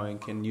understand now and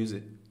can use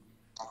it?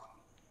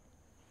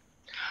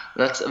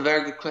 That's a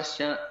very good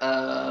question.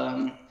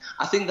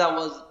 I think that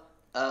was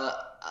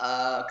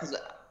because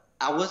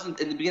I wasn't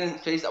in the beginning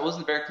phase. I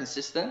wasn't very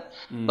consistent,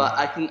 but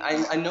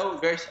I know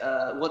very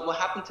what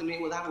happened to me.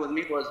 What happened with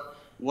me was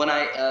when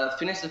I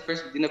finished the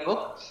first Medina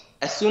book.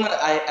 As soon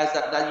as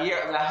that year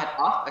that I had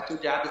off, I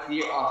took that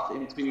year off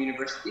in between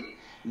university.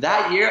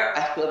 That year,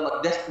 I felt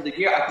like that's the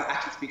year I can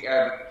actually speak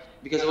Arabic,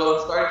 because what I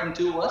was starting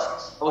to do was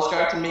I was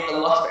starting to make a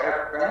lot of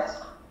Arabic friends.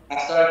 I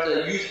started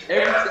to use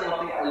every single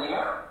thing I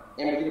learned.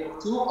 In Medina book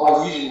 2, I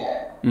was using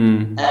that,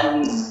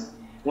 and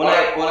when I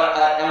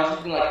was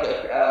using like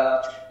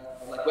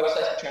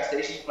websites for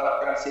translation when I was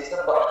trying to say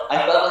stuff, but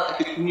I felt like I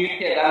could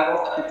communicate I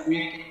could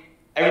communicate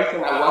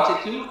everything I wanted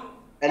to,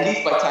 at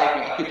least by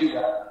typing. I could do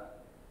that.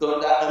 So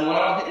that, and when I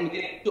was hitting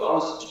Medina 2, I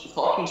was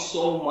talking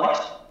so much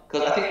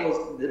because I think it was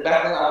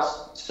back then I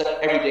was stuck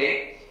every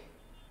day.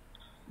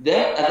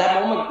 Then at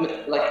that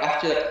moment, like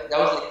after that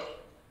was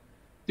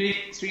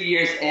like 3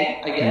 years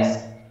in, I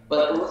guess.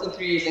 But it wasn't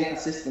 3 years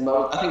inconsistent.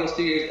 But I think it was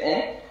 3 years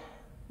in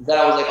that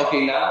I was like,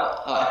 okay, now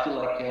I feel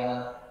like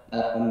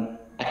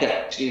I can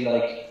actually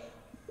like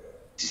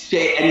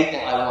say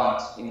anything I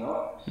want, you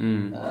know.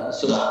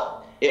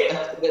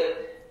 But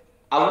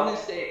I wouldn't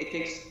say it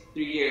takes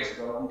 3 years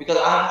though, because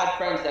I've had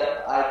friends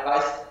that I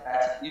advised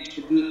that you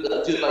should do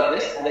it like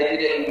this, and they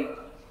did it.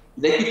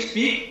 They could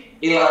speak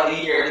in like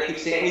a year. They could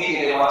say anything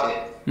they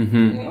wanted. You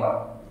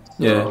know?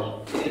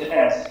 So it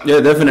depends.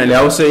 Yeah, definitely.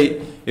 I would say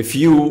if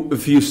you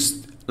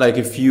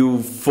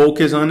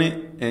focus on it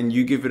and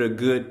you give it a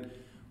good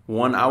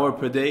 1 hour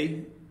per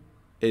day,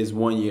 is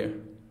 1 year,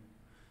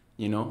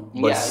 you know.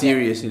 But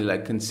seriously,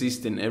 like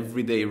consistent,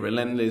 every day,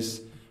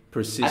 relentless,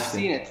 persistent. I've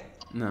seen it.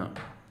 No.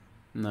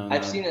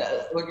 I've seen it.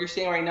 What you're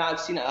saying right now, I've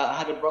seen it. I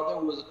had a brother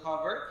who was a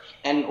convert,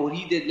 and what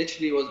he did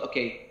literally was,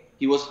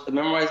 he was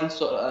memorizing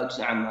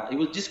he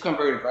was just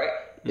converted, right?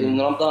 In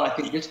Ramadan, I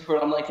think just before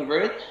Ramadan,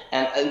 converted,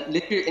 and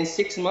literally in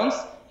 6 months,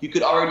 you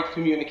could already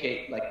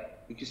communicate, like.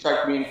 You can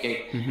start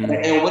communicating.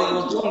 And what he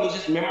was doing was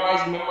just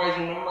memorizing,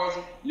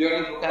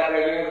 learning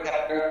vocabulary,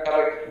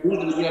 doing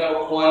the Medina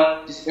book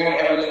 1, just learning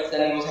every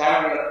lesson. He was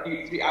hammering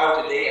like 3 hours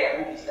a day. I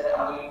think he said,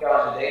 I'm doing 3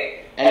 hours a day.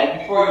 And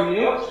before I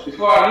knew,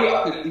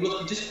 he was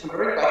just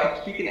converted. I could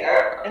speak in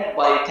Arabic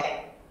by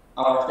 10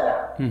 hours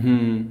down.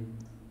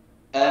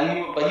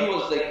 But he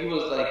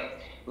was like,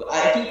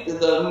 I think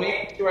the main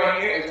issue right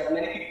here is that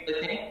many people, I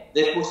think,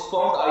 they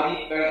postpone the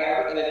idea of learning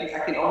Arabic, and I think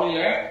I can only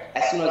learn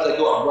as soon as I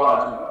go abroad,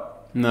 you know.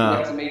 No.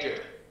 That's a major.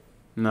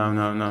 No,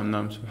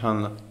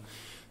 subhanallah.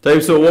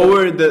 So what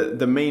were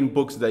the main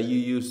books that you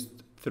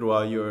used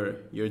throughout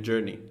your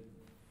journey?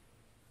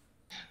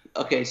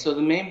 Okay, so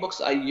the main books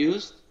I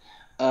used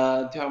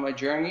throughout my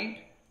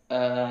journey,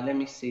 let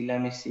me see.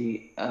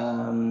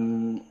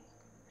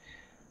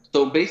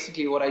 So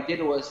basically what I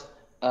did was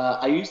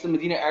I used the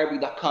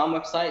MedinaArabic.com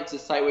website. It's a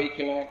site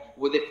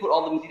where they put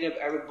all the Medina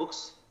Arabic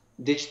books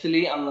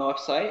digitally on the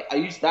website. I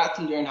used that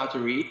to learn how to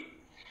read.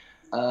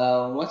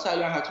 Once I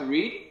learned how to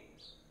read,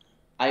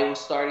 I was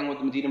starting with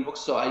the Medina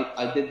books, so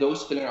I did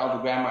those to learn all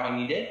the grammar I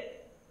needed.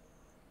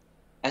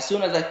 As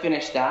soon as I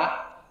finished that,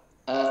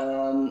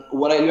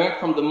 what I learned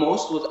from the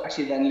most was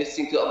actually then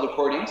listening to other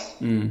recordings.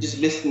 Just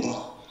listening.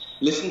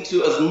 Listen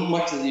to as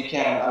much as you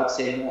can, I would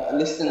say.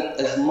 Listen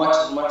as much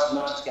as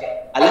you can.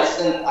 I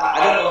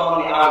don't know how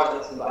many hours I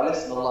listened, but I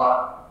listened a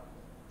lot.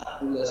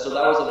 So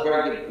that was a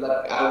very good,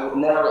 I would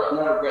never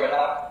regret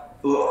that.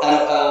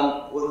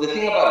 And the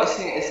thing about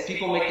listening is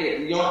people make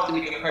it, you don't have to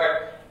make it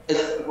hurt.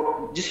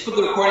 Just put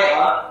the recording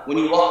on when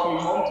you walk from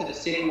home to the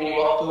city, when you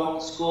walk from home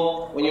to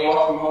school, when you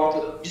walk from home to,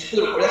 just put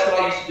the recording. That's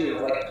what I used to do.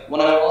 Like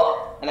when I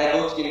walk and I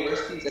go to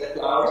university, it's like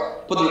 2 hours,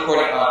 put the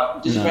recording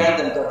on. Just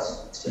random ducks.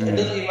 It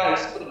doesn't even matter,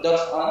 just put the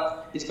ducks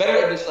on. It's better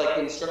if it's like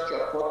in structure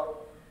of thought.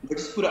 But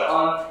just put it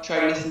on, try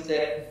to listen to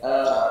it.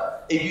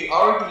 If you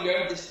already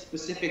learned this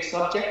specific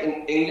subject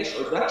in English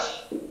or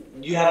Dutch,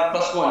 you have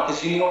 +1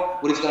 because you know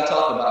what it's going to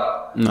talk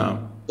about.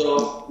 No.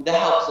 So that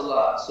helps a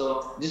lot.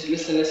 So just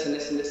listen.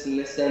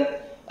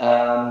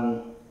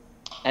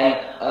 And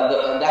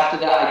after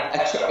that, I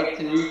tried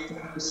to read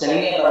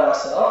Saniya by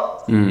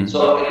myself.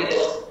 So I did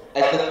it.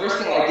 As the first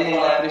thing I did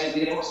when I finished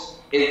the books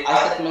is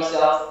I said to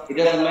myself, it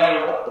doesn't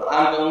matter what, but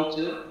I'm going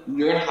to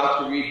learn how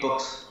to read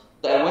books.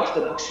 So I went to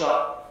the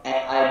bookshop and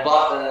I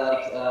bought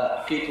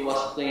عقيدة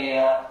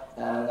وسطية,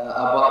 and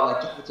I bought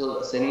like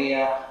تحفة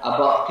الثانية, I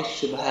bought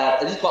كشف الشبهات.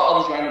 I just bought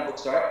all these random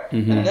books, right?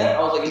 And then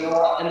I was like, you know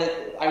what? And then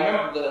I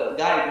remember the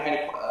guy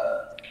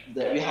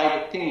behind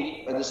the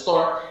thingy at the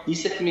store. He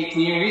said to me,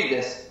 "Can you read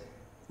this?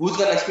 Who's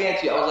gonna explain it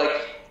to you?" I was like,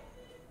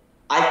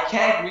 "I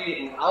can't read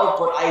it now,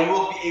 but I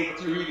will be able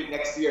to read it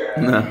next year."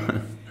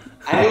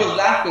 And he was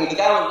laughing. The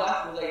guy was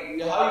laughing. He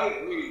was like, "How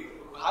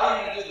are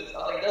you gonna do this?" I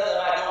was like, "Doesn't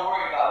matter. Don't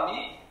worry about me.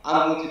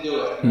 I'm going to do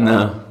it." No.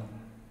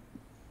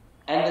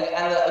 And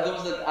there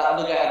was the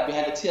other guy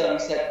behind the till, and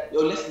he said, "Yo,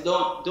 listen,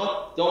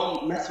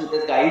 don't mess with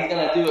this guy. He's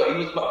gonna do it."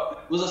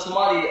 He was a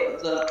Somali.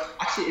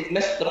 Actually, it's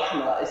Masjid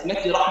Rahma. It's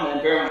Masjid Rahma in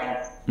Birmingham.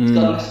 It's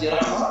called Masjid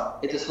Rahma.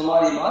 It's a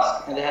Somali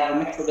mosque, and they have a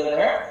mikveh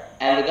there.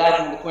 And the guy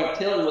behind the corner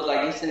till was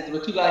like, "Listen, there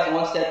were two guys, and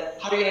one said,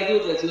 'How are you gonna do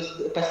this?' He was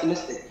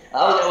pessimistic. And the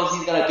other guy was,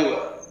 'He's gonna do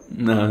it.'"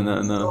 No.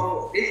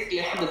 So basically,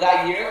 after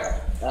that year,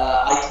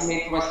 I just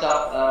made for myself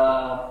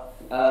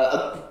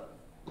a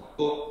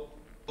goal.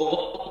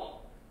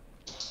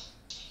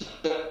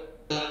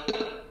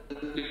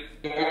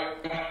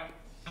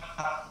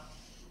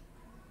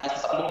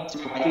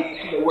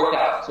 It worked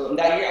out. So in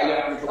that year, I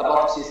learned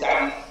about Tafsir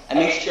Sa'di. I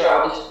made sure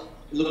I was just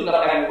looking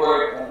up every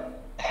word and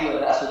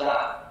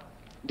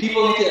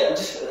people need to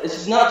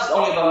it's not just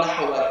only about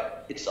Nahu, like,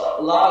 it's a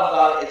lot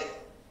about it.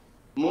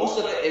 Most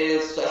of it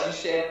is, so as you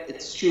said,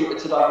 it's true,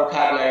 it's about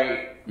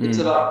vocabulary. It's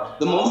about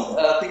the most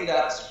thing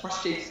that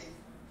frustrates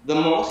the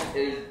most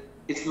is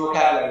it's the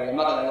vocabulary. I'm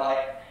not gonna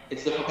lie,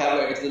 it's the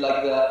vocabulary. It's the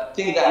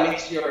thing that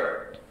makes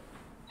your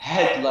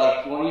head,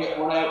 like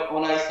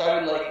when I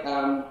started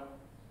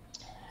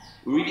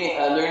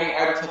learning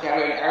Arabic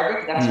vocabulary in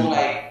Arabic. That's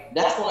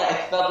when I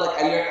felt like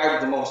I learned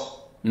Arabic the most.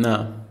 No.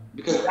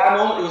 Because at that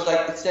moment it was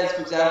like, it says,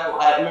 for example,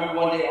 I remember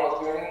one day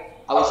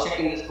I was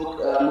checking this book,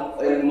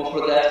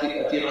 Mufradat fi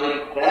Gharib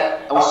al-Quran.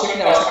 I was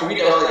checking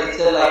reading, it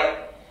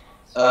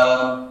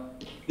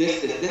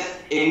said this,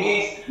 it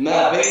means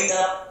ma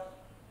bayna,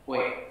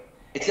 wait.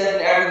 It says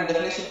in Arabic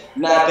definition,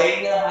 ma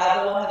bayna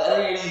hada wa hada.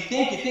 And then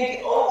you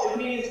think, oh, it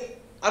means,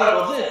 I don't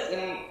know, this.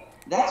 And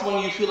that's when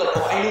you feel like,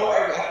 oh, I know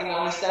Arabic, I can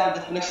understand the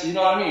definition, you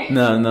know what I mean?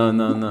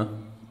 No.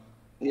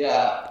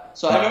 Yeah.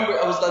 So I remember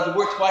I was like the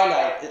word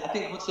twilight. I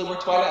think, what's the word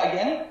twilight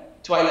again?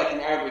 Twilight in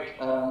Arabic.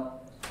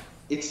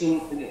 It's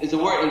a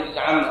word in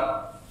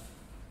Amma.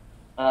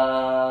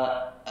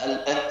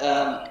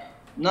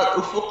 Not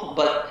ufuq,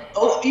 but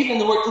even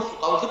the word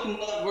ufuq. I was looking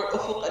at the word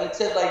ufuq, and it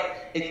said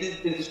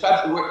it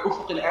describes the word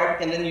ufuq in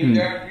Arabic, and then you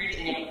learn read it,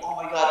 and you're like, oh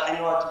my god, I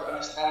know how to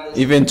understand this.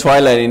 Even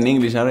twilight in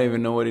English, I don't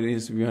even know what it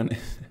is, to be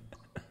honest.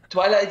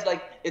 Twilight is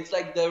it's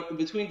like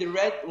between the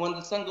red, when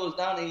the sun goes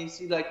down and you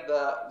see like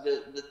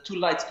the two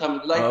lights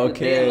coming, light in the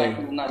day and light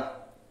in the night.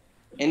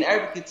 In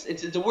Arabic,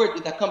 it's a word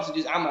that comes to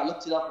just Amma. I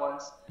looked it up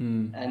once,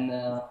 and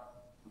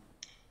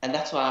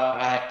that's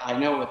why I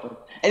know it.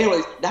 But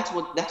anyways, that's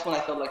when I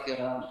felt like you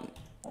got me.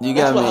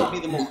 Helped me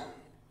the most.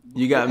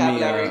 You got me.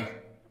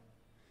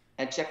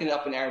 And checking it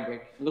up in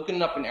Arabic, looking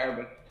it up in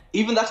Arabic.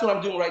 Even that's what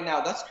I'm doing right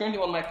now. That's currently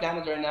on my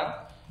plans right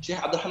now. Sheikh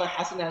Abdurrahman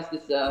Hassan has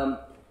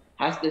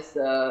this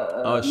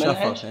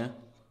Shafaq, yeah?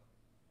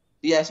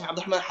 Yeah, Sheikh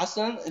Abdurrahman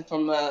Hassan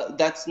from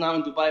that's now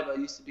in Dubai, but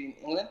used to be in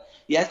England.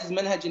 He has this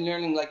manhaj in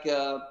learning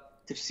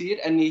tafsir,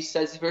 and he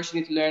says first you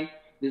need to learn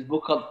this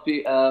book called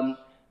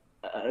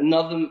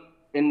Nazm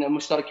in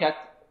Mushtarakat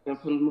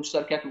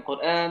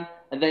al-Quran,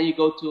 and then you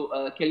go to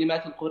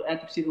Kalimat al-Quran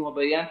Tafsir wa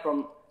Bayan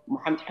from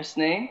Muhammad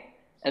Husnain,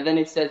 and then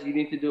he says you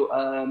need to do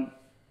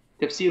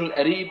Tafsir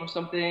al-Arib or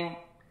something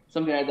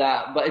like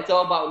that. But it's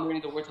all about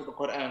learning the words of the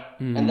Quran.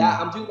 And that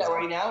I'm doing that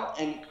right now,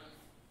 and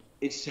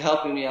it's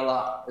helping me a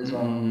lot as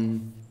well.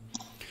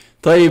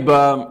 طيب,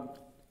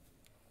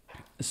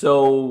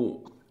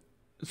 so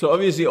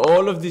obviously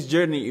all of this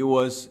journey it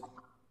was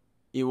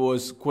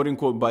quote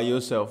unquote by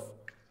yourself.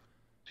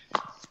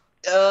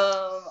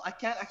 I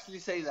can't actually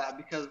say that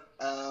because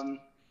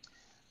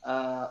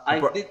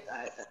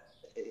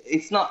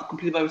it's not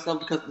completely by myself,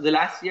 because the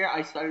last year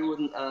I started with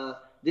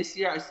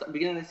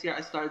beginning of this year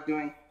I started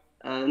doing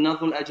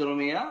Nazm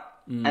al-Ajrumiyya,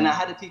 and I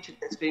had a teacher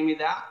that explained me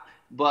that,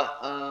 but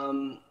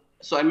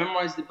so I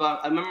memorized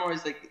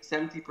like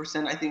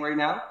 70% I think right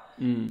now,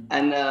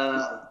 and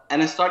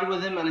I started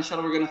with him, and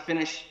inshallah we're gonna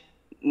finish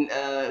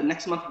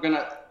next month. We're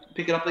gonna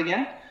pick it up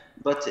again,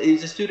 but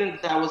he's a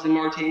student that was in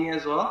Mauritania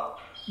as well,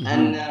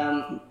 and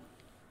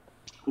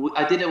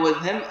I did it with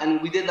him,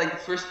 and we did like the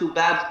first two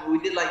babs, but we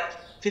did like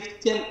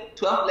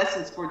 12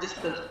 lessons for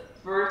just the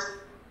first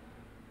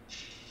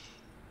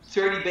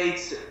 30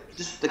 baits,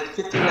 just like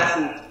 15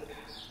 lessons.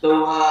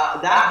 So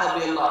that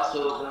helped me a lot.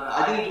 So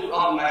I didn't do it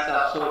all by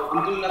myself. So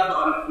I'm doing another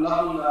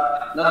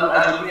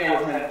Ajrumiyya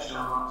with him.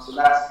 So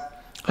that's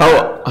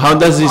how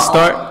does this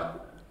start?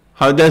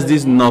 How does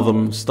this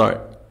Nazm start?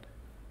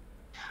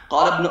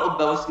 قال ابن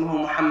أبا واسمه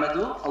محمد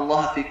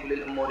الله في كل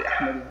الأمور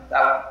أحمد.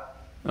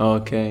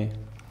 Okay.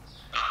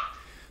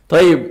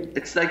 طيب.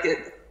 It's like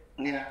it.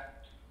 Yeah.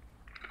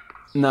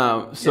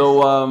 Now,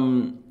 so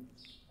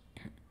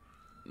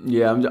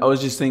yeah, I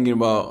was just thinking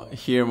about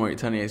here in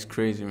Mauritania. It's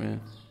crazy,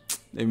 man.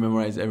 They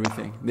memorize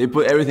everything. They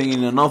put everything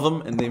in a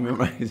novel and they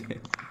memorize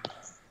it.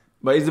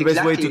 But it's the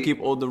best way to keep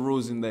all the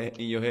rules in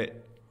your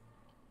head.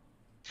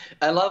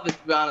 I love it,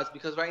 to be honest,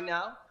 because right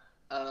now,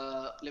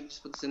 let me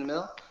just put this in the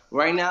middle.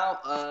 Right now,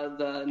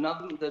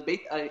 the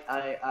bait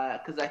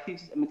because I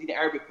teach Medina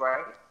Arabic,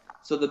 right?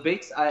 So the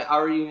baits I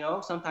already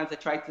know. Sometimes I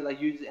try to like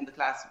use it in the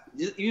class,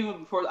 even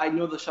before I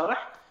know the sharh.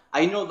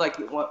 I know like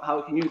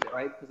how I can use it,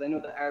 right? Because I know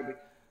the Arabic.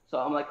 So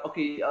I'm like,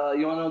 okay,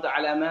 you want to know the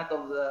alamat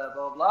of the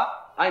blah blah blah?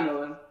 I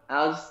know them.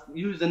 I'll just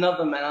use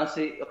another and I'll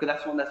say, okay,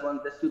 that's one, that's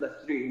two,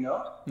 that's three. You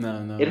know?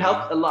 No. It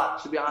helps a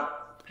lot, to be honest.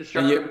 To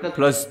structure, because,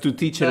 plus to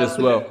teach it as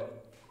well.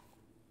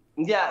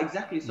 Yeah,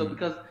 exactly. So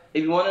because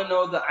if you want to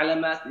know the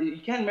alamat, you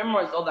can't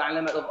memorize all the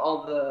alamat of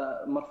all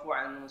the marfu'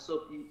 and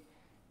so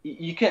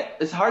you can't.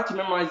 It's hard to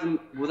memorize them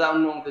without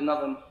knowing the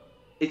nazm.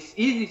 It's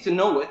easy to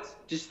know it,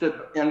 just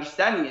to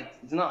understanding it.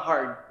 It's not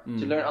hard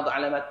to learn all the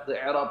alamat, the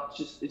i'rab.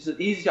 It's just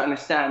easy to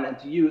understand and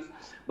to use.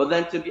 But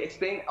then to be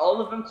explaining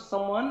all of them to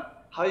someone,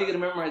 how are you going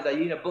to memorize that?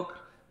 You need a book.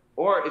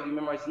 Or if you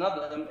memorize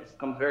another of them, it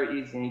becomes very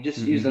easy and you just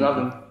use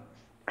another of them.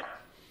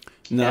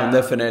 No,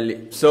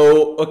 definitely.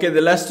 So, okay,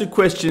 the last two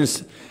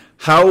questions.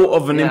 How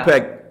of an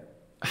impact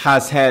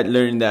has had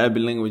learning the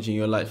Arabic language in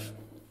your life?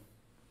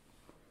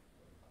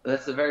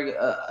 That's a very,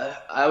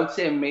 I would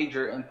say a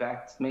major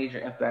impact,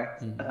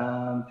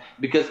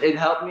 because it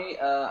helped me.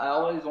 I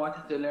always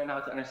wanted to learn how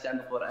to understand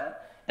the Quran,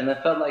 and I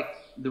felt like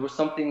there was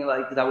something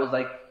like that was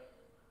like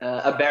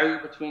a barrier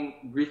between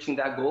reaching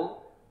that goal.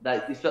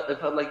 That it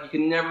felt like you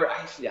can never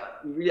actually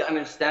really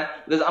understand,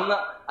 because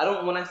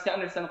when I say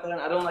understand the Quran,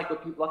 I don't like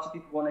what lots of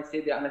people, when I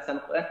say they understand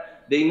the Quran,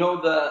 they know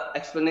the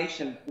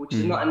explanation, which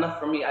is not enough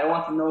for me. I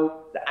want to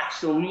know the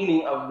actual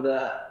meaning of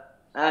the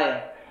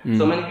ayah.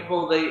 So many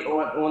people,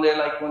 when they're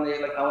like, I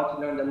want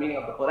to learn the meaning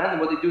of the Quran,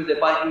 what they do is they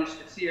buy English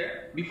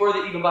tafsir before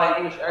they even buy an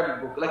English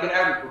Arabic book, like an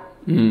Arabic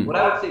book. What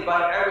I would say,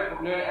 buy an Arabic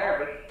book, learn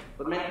Arabic.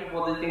 But many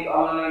people, they think, I'm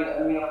going to learn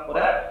the meaning of the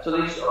Quran, so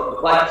they just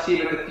buy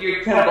tafsir, like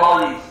the 10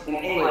 volumes in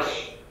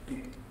English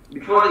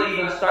before they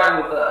even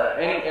start with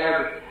any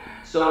Arabic.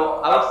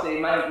 So I would say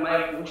my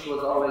wish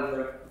was always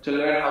like to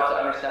learn how to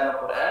understand the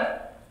Quran,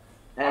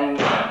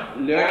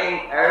 and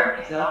learning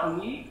Arabic is helping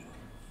me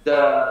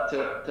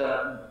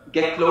to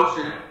get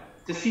closer,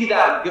 to see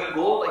that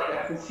goal. Like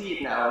I can see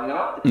it now, you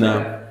know?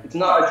 It's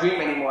not a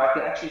dream anymore. I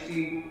can actually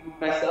see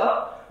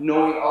myself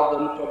knowing all the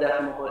mufradat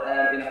of the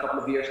Quran in a couple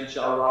of years,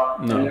 inshallah,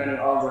 and learning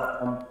all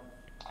the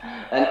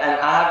and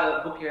I have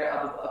a book here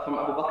from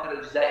Abu Bakr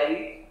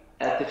al-Jazairi,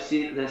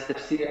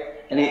 tafsir,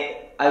 and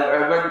I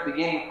read the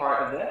beginning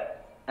part of it,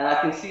 and I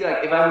can see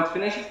like if I would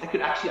finish it, I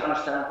could actually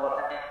understand the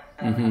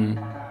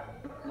Quran.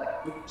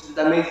 Like, which is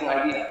an amazing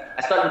idea.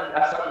 I started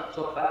with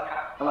Surah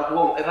Fatiha. I'm like,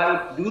 whoa, if I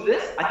would do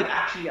this, I could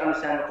actually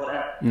understand the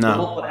Quran, the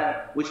whole Quran,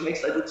 which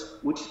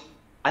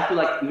I feel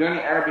like learning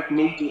Arabic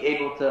made me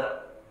able to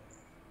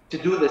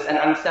do this and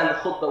understand the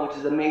khutbah, which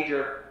is a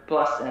major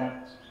plus. And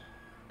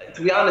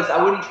to be honest,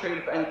 I wouldn't trade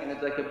it for anything.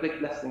 It's like a big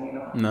blessing, you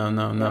know.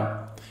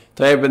 No.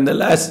 Tayyib, and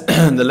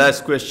the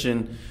last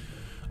question.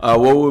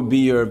 What would be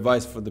your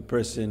advice for the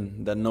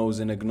person that knows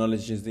and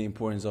acknowledges the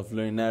importance of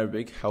learning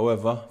Arabic,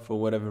 however, for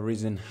whatever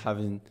reason,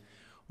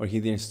 he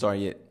didn't start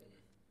yet?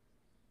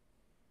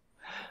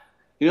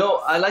 You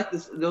know, I like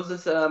this. There was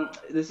this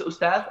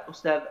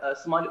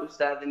Somali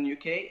Ustad in the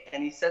UK,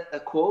 and he said a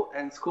quote,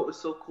 and his quote was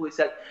so cool. He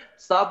said,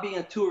 "Stop being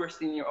a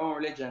tourist in your own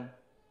religion.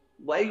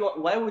 Why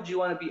would you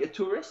want to be a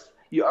tourist?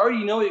 You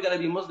already know you're going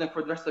to be Muslim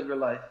for the rest of your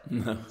life.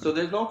 So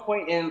there's no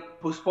point in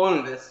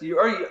postponing this. You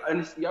already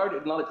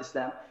acknowledge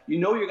Islam. You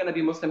know you're going to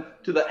be Muslim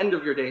to the end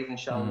of your days,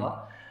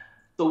 inshallah.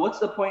 So what's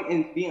the point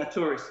in being a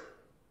tourist?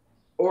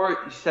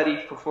 Or you study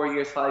for 4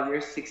 years, 5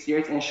 years, 6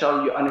 years, and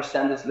inshallah you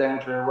understand this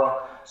language very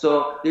well.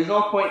 So there's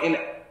no point in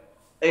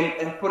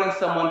putting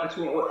someone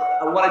between.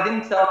 What I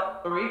didn't tell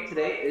Farid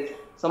today is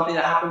something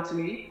that happened to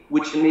me,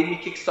 which made me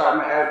kickstart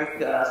my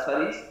Arabic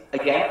studies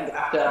again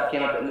after I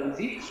became a bit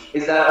lazy,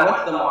 is that I went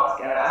to the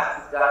mosque and I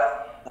asked this guy,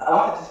 I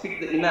wanted to speak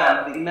to the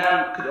Imam. The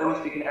Imam could only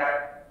speak in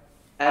Arabic.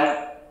 And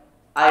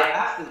I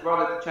asked this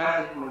brother to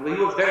translate for me, but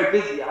he was very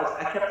busy.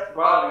 I kept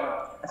bothering him.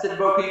 I said,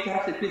 bro, can you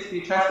translate? Please, can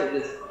you translate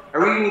this? I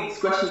really need this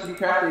question to be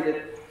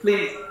translated,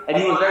 please. And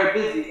he was very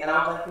busy. And I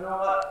was like, you know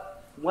what?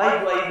 Why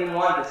do I even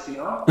want this, you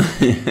know?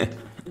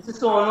 This is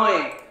so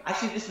annoying. I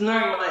should just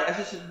learn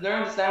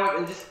this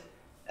language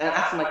and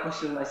ask my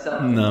questions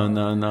myself.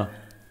 No.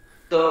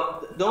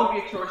 So don't be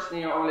a tourist in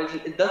your own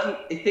religion.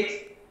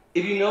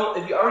 If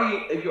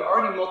you're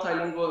already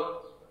multilingual,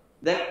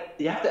 then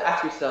you have to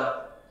ask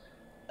yourself,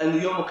 and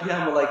Yawm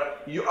al-Qiyamah, like,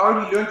 you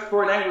already learned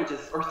 4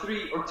 languages, or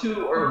 3, or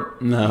 2, or...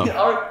 No.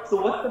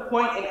 So what's the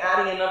point in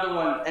adding another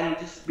one and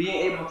just being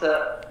able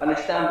to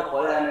understand the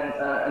Quran and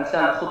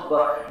understand the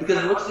khutbah?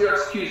 Because what's your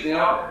excuse, you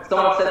know?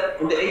 Someone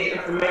said, in the age of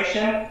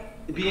information,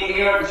 being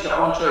ignorant is your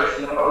own choice,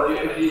 you know?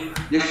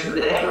 The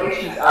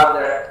information is out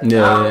there. You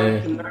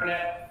can learn it.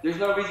 There's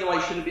no reason why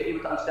you shouldn't be able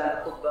to understand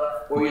the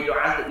khutbah or your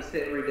du'as that you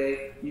say every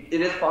day.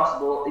 It is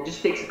possible. It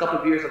just takes a couple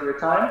of years of your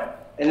time,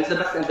 and it's the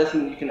best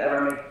investment you can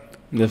ever make.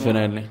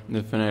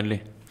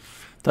 Definitely.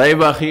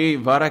 طيب أخي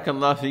بارك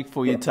الله فيك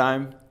for your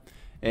time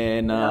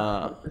and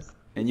Yeah.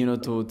 and you know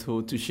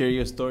to share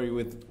your story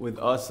with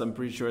us. I'm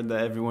pretty sure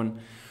that everyone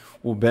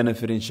will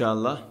benefit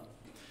inshallah.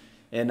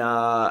 And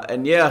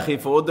yeah أخي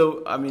for all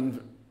the I mean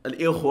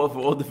الإخوة for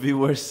all the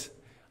viewers.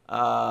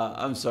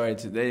 I'm sorry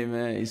today,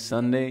 man. It's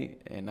Sunday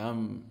and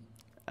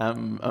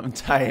I'm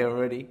tired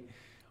already.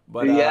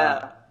 But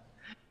Yeah.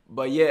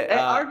 but Hey,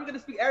 yeah. aren't we gonna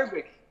speak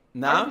Arabic?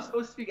 نعم. Aren't we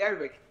supposed to speak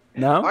Arabic?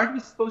 نعم. Aren't we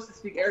supposed to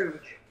speak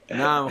Arabic?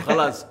 نعم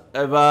خلاص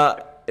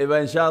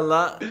إبا إن شاء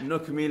الله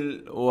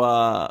نكمل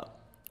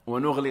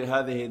ونغلق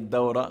هذه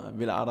الدورة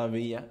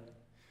بالعربية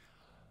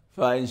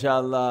فإن شاء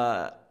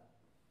الله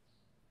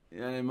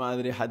يعني ما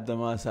أدري حتى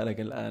ما أسألك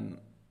الآن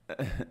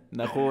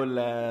نقول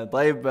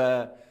طيب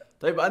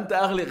أنت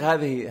أغلق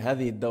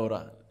هذه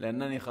الدورة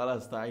لأنني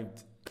خلاص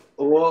تعبت.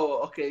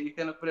 Whoa, okay, you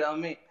cannot put it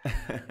on me.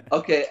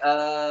 Okay,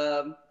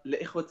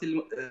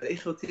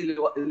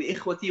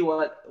 لإخوتي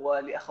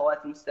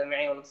ولأخواتي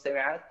المستمعين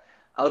والمستمعات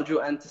أرجو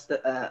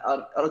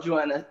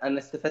أن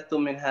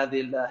استفدتم من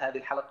هذه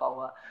الحلقة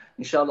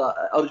وإن شاء الله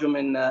أرجو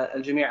من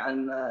الجميع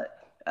أن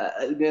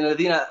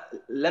الذين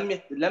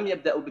لم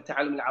يبدأوا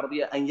بالتعلم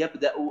العربية أن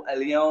يبدأوا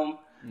اليوم.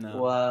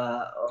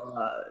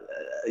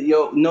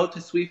 No to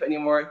sweep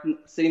anymore.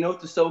 Say no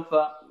to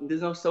sofa.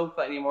 There's no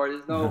sofa anymore.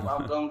 There's no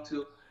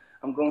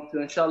I'm going to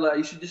inshallah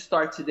you should just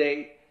start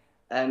today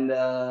and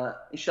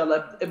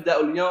inshallah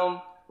ابدأوا اليوم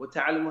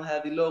وتعلموا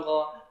هذه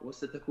اللغة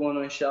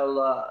وستكونوا إن شاء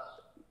الله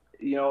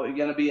you're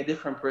going to be a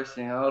different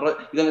person,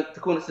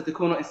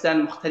 ستكونوا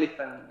إنسان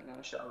مختلفا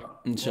إن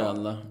شاء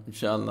الله. إن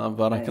شاء الله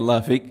بارك الله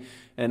فيك.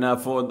 And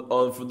for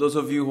those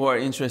of you who are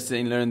interested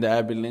in learning the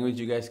Arabic language,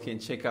 you guys can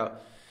check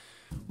out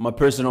my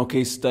personal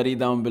case study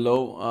down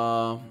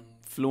below.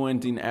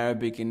 Fluent in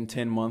Arabic in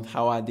 10 months,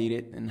 how I did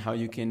it and how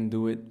you can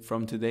do it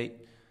from today.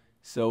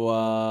 So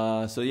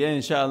yeah,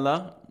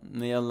 inshallah,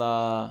 may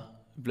Allah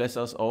bless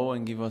us all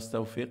and give us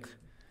tawfiq.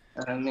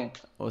 آمين.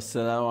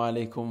 والسلام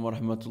عليكم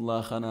ورحمة الله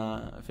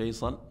أخانا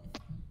فيصل.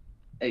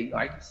 أي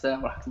وعليكم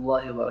السلام ورحمة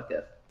الله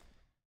وبركاته.